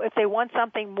if they want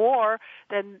something more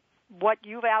than what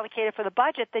you've allocated for the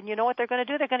budget, then you know what they're going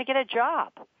to do. They're going to get a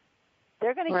job.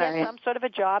 They're going to get some sort of a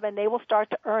job, and they will start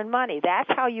to earn money. That's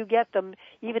how you get them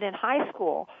even in high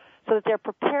school, so that they're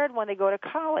prepared when they go to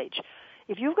college.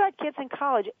 If you've got kids in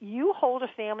college, you hold a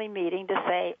family meeting to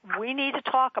say, we need to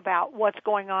talk about what's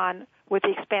going on with the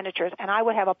expenditures. And I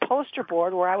would have a poster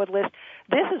board where I would list,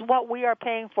 this is what we are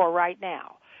paying for right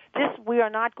now. This we are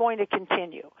not going to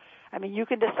continue. I mean, you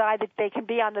can decide that they can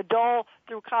be on the dole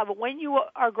through college. But when you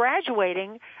are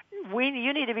graduating,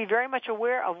 you need to be very much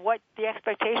aware of what the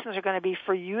expectations are going to be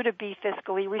for you to be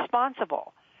fiscally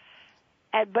responsible.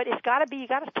 But it's got to be, you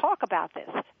got to talk about this.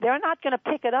 They're not going to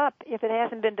pick it up if it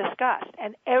hasn't been discussed.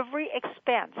 And every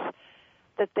expense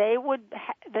that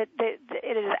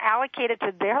it is allocated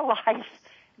to their life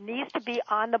needs to be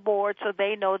on the board so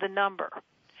they know the number.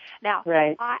 Now,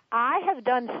 I have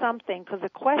done something, because the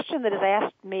question that is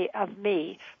asked of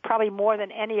me, probably more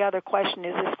than any other question,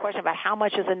 is this question about how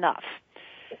much is enough.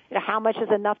 How much is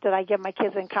enough that I give my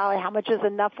kids in college? How much is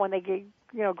enough when they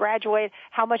graduate?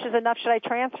 How much is enough should I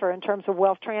transfer in terms of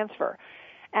wealth transfer?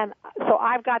 And so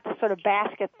I've got this sort of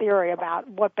basket theory about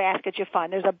what basket you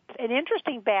fund. There's an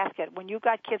interesting basket when you've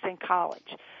got kids in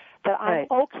college that I'm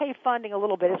okay funding a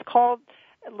little bit. It's called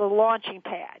the launching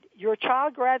pad. Your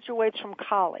child graduates from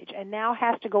college and now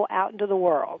has to go out into the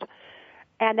world.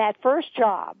 And that first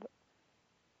job,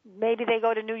 maybe they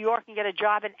go to New York and get a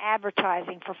job in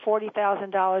advertising for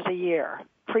 $40,000 a year,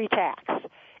 pre-tax.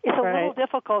 It's a little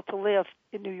difficult to live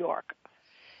in New York.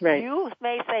 You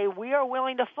may say, we are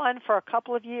willing to fund for a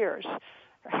couple of years,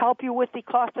 help you with the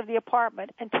cost of the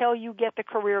apartment until you get the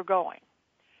career going.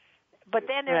 But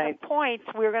then there's a point,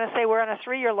 we're going to say we're on a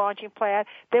 3-year launching plan,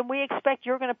 then we expect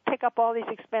you're going to pick up all these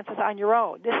expenses on your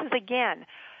own. This is, again,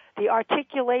 the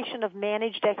articulation of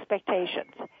managed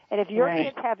expectations. And if your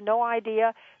kids have no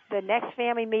idea, the next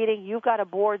family meeting, you've got a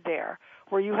board there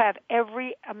where you have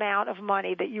every amount of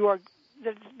money that's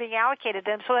being allocated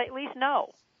to them, so they at least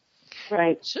know.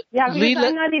 Yeah, because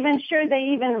I'm not even sure they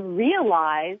even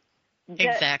realize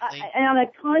that, on a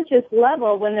conscious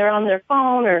level, when they're on their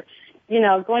phone or,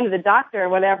 going to the doctor or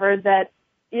whatever, that,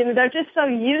 they're just so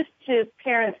used to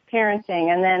parents parenting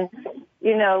and then,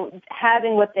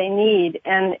 having what they need.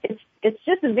 And it's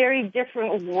just a very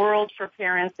different world for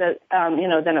parents that,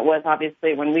 than it was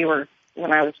obviously when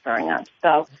I was growing up.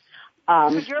 So,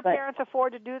 could your parents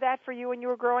afford to do that for you when you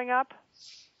were growing up?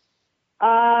 No,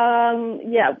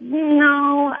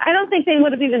 I don't think they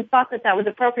would have even thought that was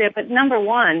appropriate. But number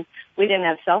one, we didn't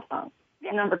have cell phones.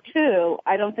 Number two,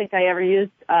 I don't think I ever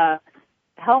used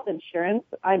health insurance.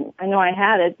 I know I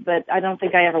had it, but I don't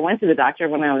think I ever went to the doctor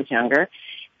when I was younger.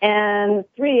 And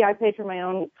 3, I paid for my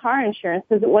own car insurance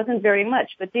because it wasn't very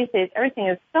much. But these days, everything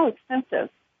is so expensive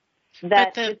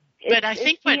that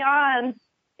it's beyond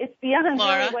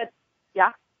Laura, really what.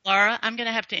 Yeah. Laura, I'm going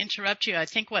to have to interrupt you. I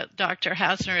think what Dr.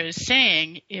 Hausner is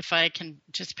saying, if I can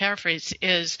just paraphrase,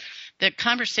 is the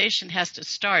conversation has to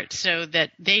start so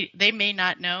that they may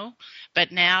not know,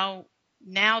 but now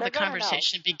the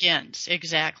conversation begins.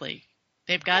 Exactly.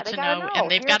 They've got to know, and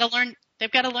they've got to learn.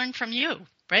 They've got to learn from you,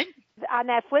 right? On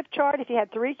that flip chart, if you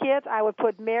had 3 kids, I would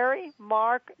put Mary,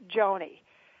 Mark, Joni.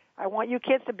 I want you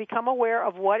kids to become aware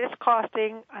of what it's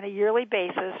costing on a yearly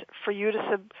basis for you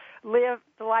to live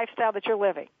the lifestyle that you're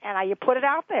living, and you put it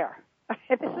out there.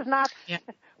 This is not. Yeah.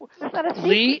 It's not a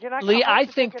secret. Lee, I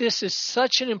think this is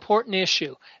such an important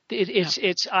issue.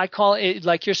 It's I call it,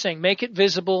 like you're saying, make it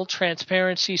visible,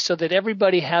 transparency, so that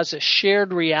everybody has a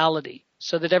shared reality,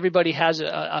 so that everybody has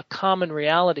a common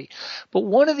reality. But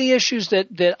one of the issues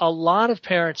that a lot of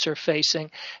parents are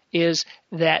facing is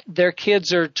that their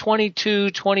kids are 22,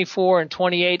 24, and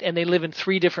 28, and they live in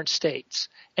 3 different states,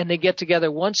 and they get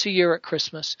together once a year at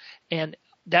Christmas, and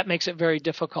that makes it very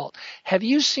difficult. Have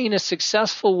you seen a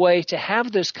successful way to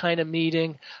have this kind of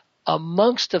meeting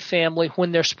amongst a family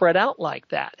when they're spread out like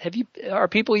that? Are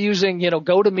people using,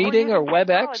 GoToMeeting or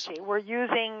WebEx? Technology. We're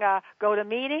using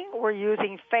GoToMeeting. We're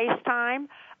using FaceTime.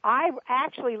 I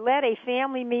actually led a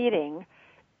family meeting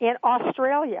in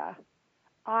Australia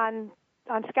on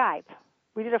Skype.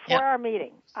 We did a 4-hour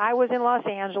meeting. I was in Los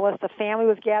Angeles. The family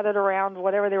was gathered around,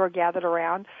 whatever they were gathered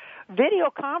around. Video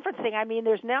conferencing,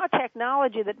 there's now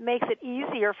technology that makes it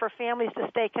easier for families to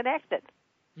stay connected.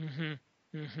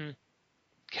 Mm-hmm. Mm-hmm.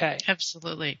 Okay.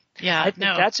 Absolutely. Yeah. I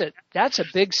think that's a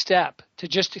big step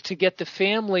to get the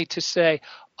family to say,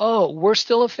 oh, we're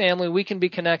still a family. We can be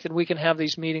connected. We can have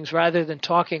these meetings rather than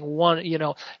talking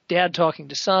dad talking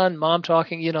to son, mom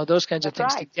talking, those kinds of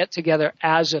things, to get together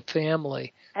as a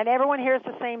family. And everyone hears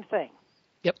the same thing.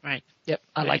 Yep. Right. Yep.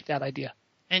 I like that idea.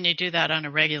 And you do that on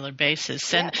a regular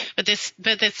basis. And but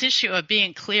this issue of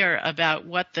being clear about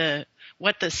what the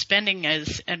spending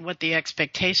is and what the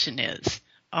expectation is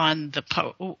on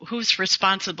who's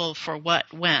responsible for what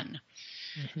when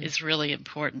is really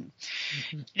important.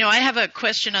 Mm-hmm. I have a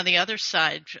question on the other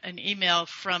side, an email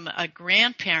from a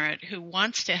grandparent who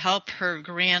wants to help her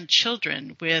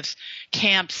grandchildren with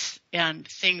camps and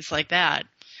things like that.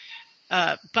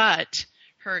 But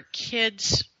her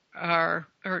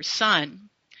son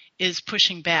is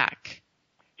pushing back.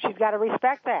 She's got to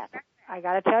respect that. I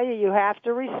got to tell you, you have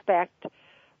to respect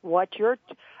what you're.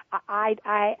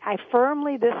 I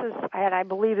firmly, and I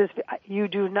believe this. You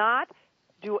do not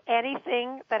do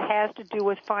anything that has to do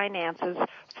with finances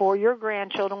for your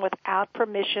grandchildren without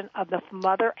permission of the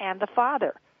mother and the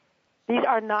father. These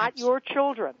are not your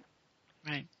children.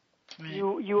 Right.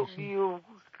 You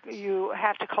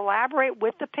have to collaborate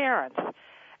with the parents.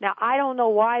 Now, I don't know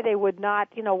why they would not,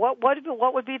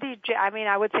 what would be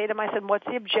I would say to my son, what's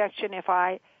the objection if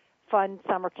I fund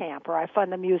summer camp or I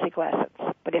fund the music lessons?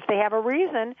 But if they have a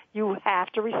reason, you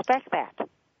have to respect that.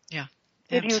 Yeah.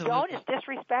 If you don't, it's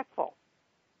disrespectful.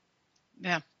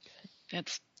 Yeah.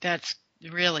 That's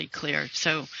really clear.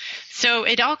 So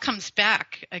it all comes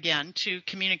back again to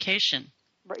communication.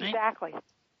 Right? Exactly.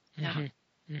 Yeah. Mm-hmm.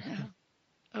 Yeah.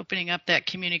 Opening up that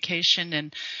communication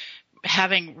and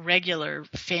having regular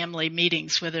family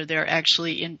meetings, whether they're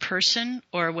actually in person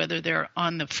or whether they're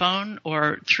on the phone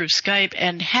or through Skype,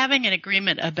 and having an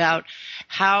agreement about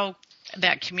how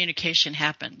that communication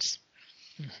happens.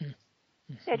 Mm-hmm.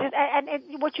 Yeah,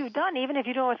 and what you've done, even if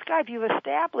you don't have Skype, you've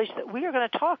established that we are going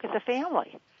to talk as a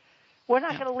family. We're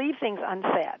not going to leave things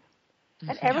unsaid.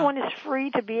 And everyone is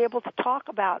free to be able to talk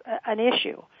about an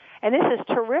issue. And this is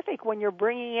terrific when you're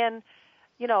bringing in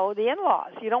the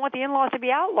in-laws. You don't want the in-laws to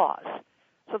be outlaws.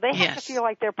 So they have to feel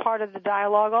like they're part of the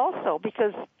dialogue also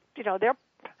because,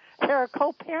 they're a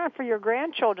co-parent for your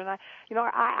grandchildren.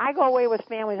 I go away with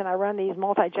families and I run these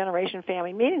multi-generation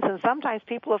family meetings, and sometimes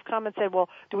people have come and said, well,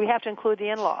 do we have to include the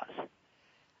in-laws?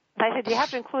 And I said, you have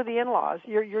to include the in-laws.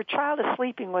 Your child is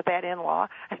sleeping with that in-law,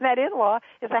 and that in-law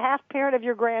is a half parent of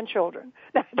your grandchildren.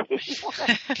 They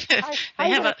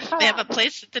have a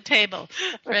place at the table,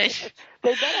 right?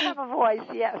 They better have a voice,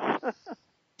 yes.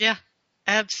 Yeah,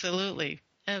 absolutely.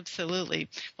 Absolutely.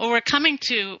 Well,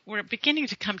 we're beginning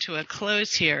to come to a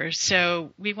close here,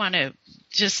 so we want to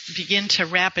just begin to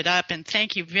wrap it up. And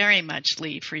thank you very much,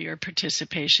 Lee, for your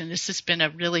participation. This has been a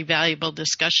really valuable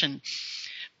discussion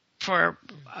for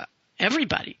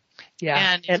everybody.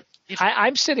 Yeah, and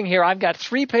I'm sitting here, I've got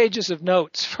 3 pages of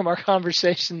notes from our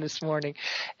conversation this morning,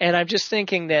 and I'm just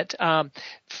thinking that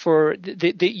for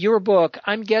your book,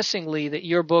 I'm guessing, Lee, that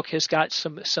your book has got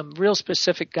some real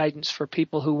specific guidance for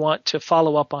people who want to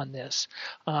follow up on this,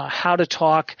 how to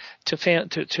talk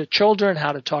to children,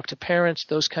 how to talk to parents,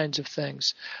 those kinds of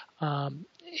things.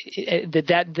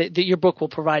 That your book will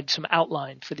provide some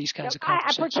outline for these kinds of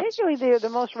conversations. Particularly the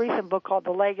most recent book called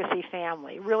The Legacy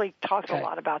Family really talks a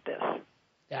lot about this.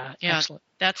 Yeah, excellent.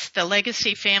 That's The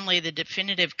Legacy Family, the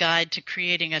definitive guide to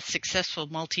creating a successful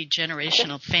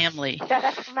multi-generational family.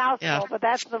 That's a mouthful, but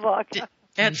that's the book.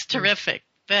 That's terrific.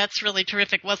 That's really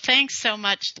terrific. Well, thanks so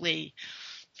much, Lee,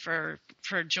 for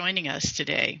joining us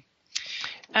today.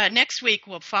 Next week,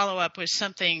 we'll follow up with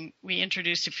something we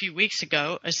introduced a few weeks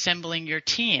ago, assembling your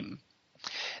team.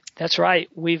 That's right.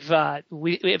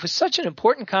 It was such an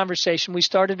important conversation. We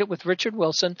started it with Richard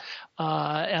Wilson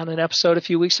on an episode a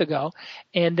few weeks ago,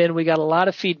 and then we got a lot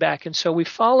of feedback. And so we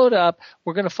followed up.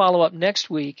 We're going to follow up next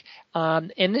week,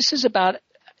 and this is about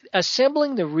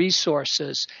assembling the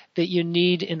resources that you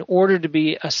need in order to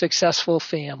be a successful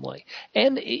family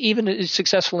and even a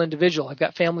successful individual. I've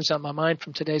got families on my mind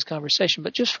from today's conversation,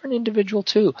 but just for an individual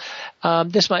too.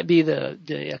 This might be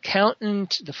the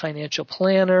accountant, the financial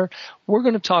planner. We're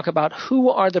going to talk about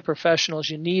who are the professionals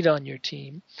you need on your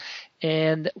team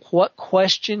and what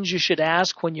questions you should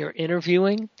ask when you're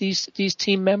interviewing these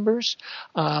team members,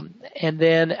 and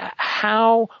then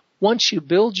how, once you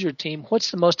build your team,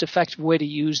 what's the most effective way to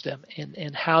use them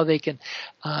and how they can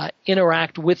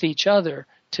interact with each other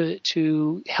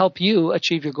to help you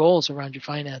achieve your goals around your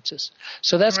finances.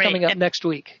 So that's coming up next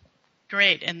week.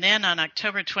 Great. And then on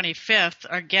October 25th,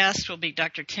 our guest will be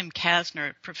Dr. Tim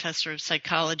Hausner, professor of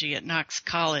psychology at Knox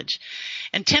College.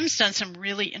 And Tim's done some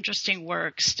really interesting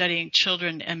work studying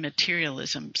children and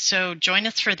materialism. So join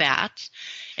us for that.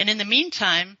 And in the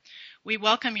meantime, we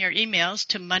welcome your emails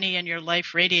to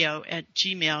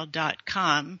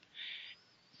moneyinyourliferadio@gmail.com,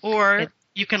 or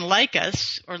you can like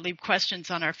us or leave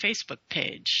questions on our Facebook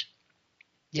page.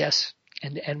 Yes,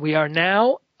 and we are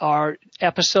now, our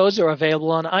episodes are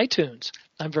available on iTunes.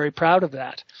 I'm very proud of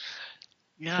that.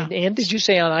 Yeah. And did you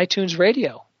say on iTunes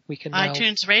Radio? We can now...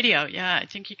 iTunes Radio, yeah. I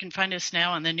think you can find us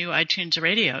now on the new iTunes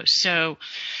Radio. So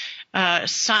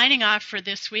signing off for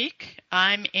this week,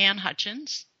 I'm Ann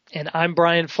Hutchins. And I'm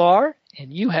Brian Farr,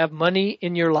 and you have money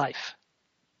in your life.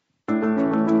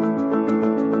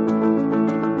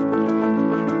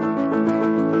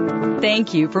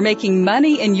 Thank you for making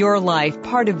money in your life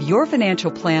part of your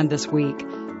financial plan this week.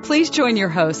 Please join your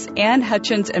hosts, Ann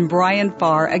Hutchins and Brian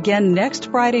Farr, again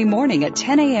next Friday morning at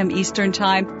 10 a.m. Eastern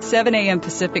Time, 7 a.m.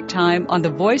 Pacific Time on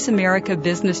the Voice America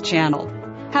Business Channel.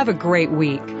 Have a great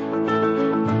week.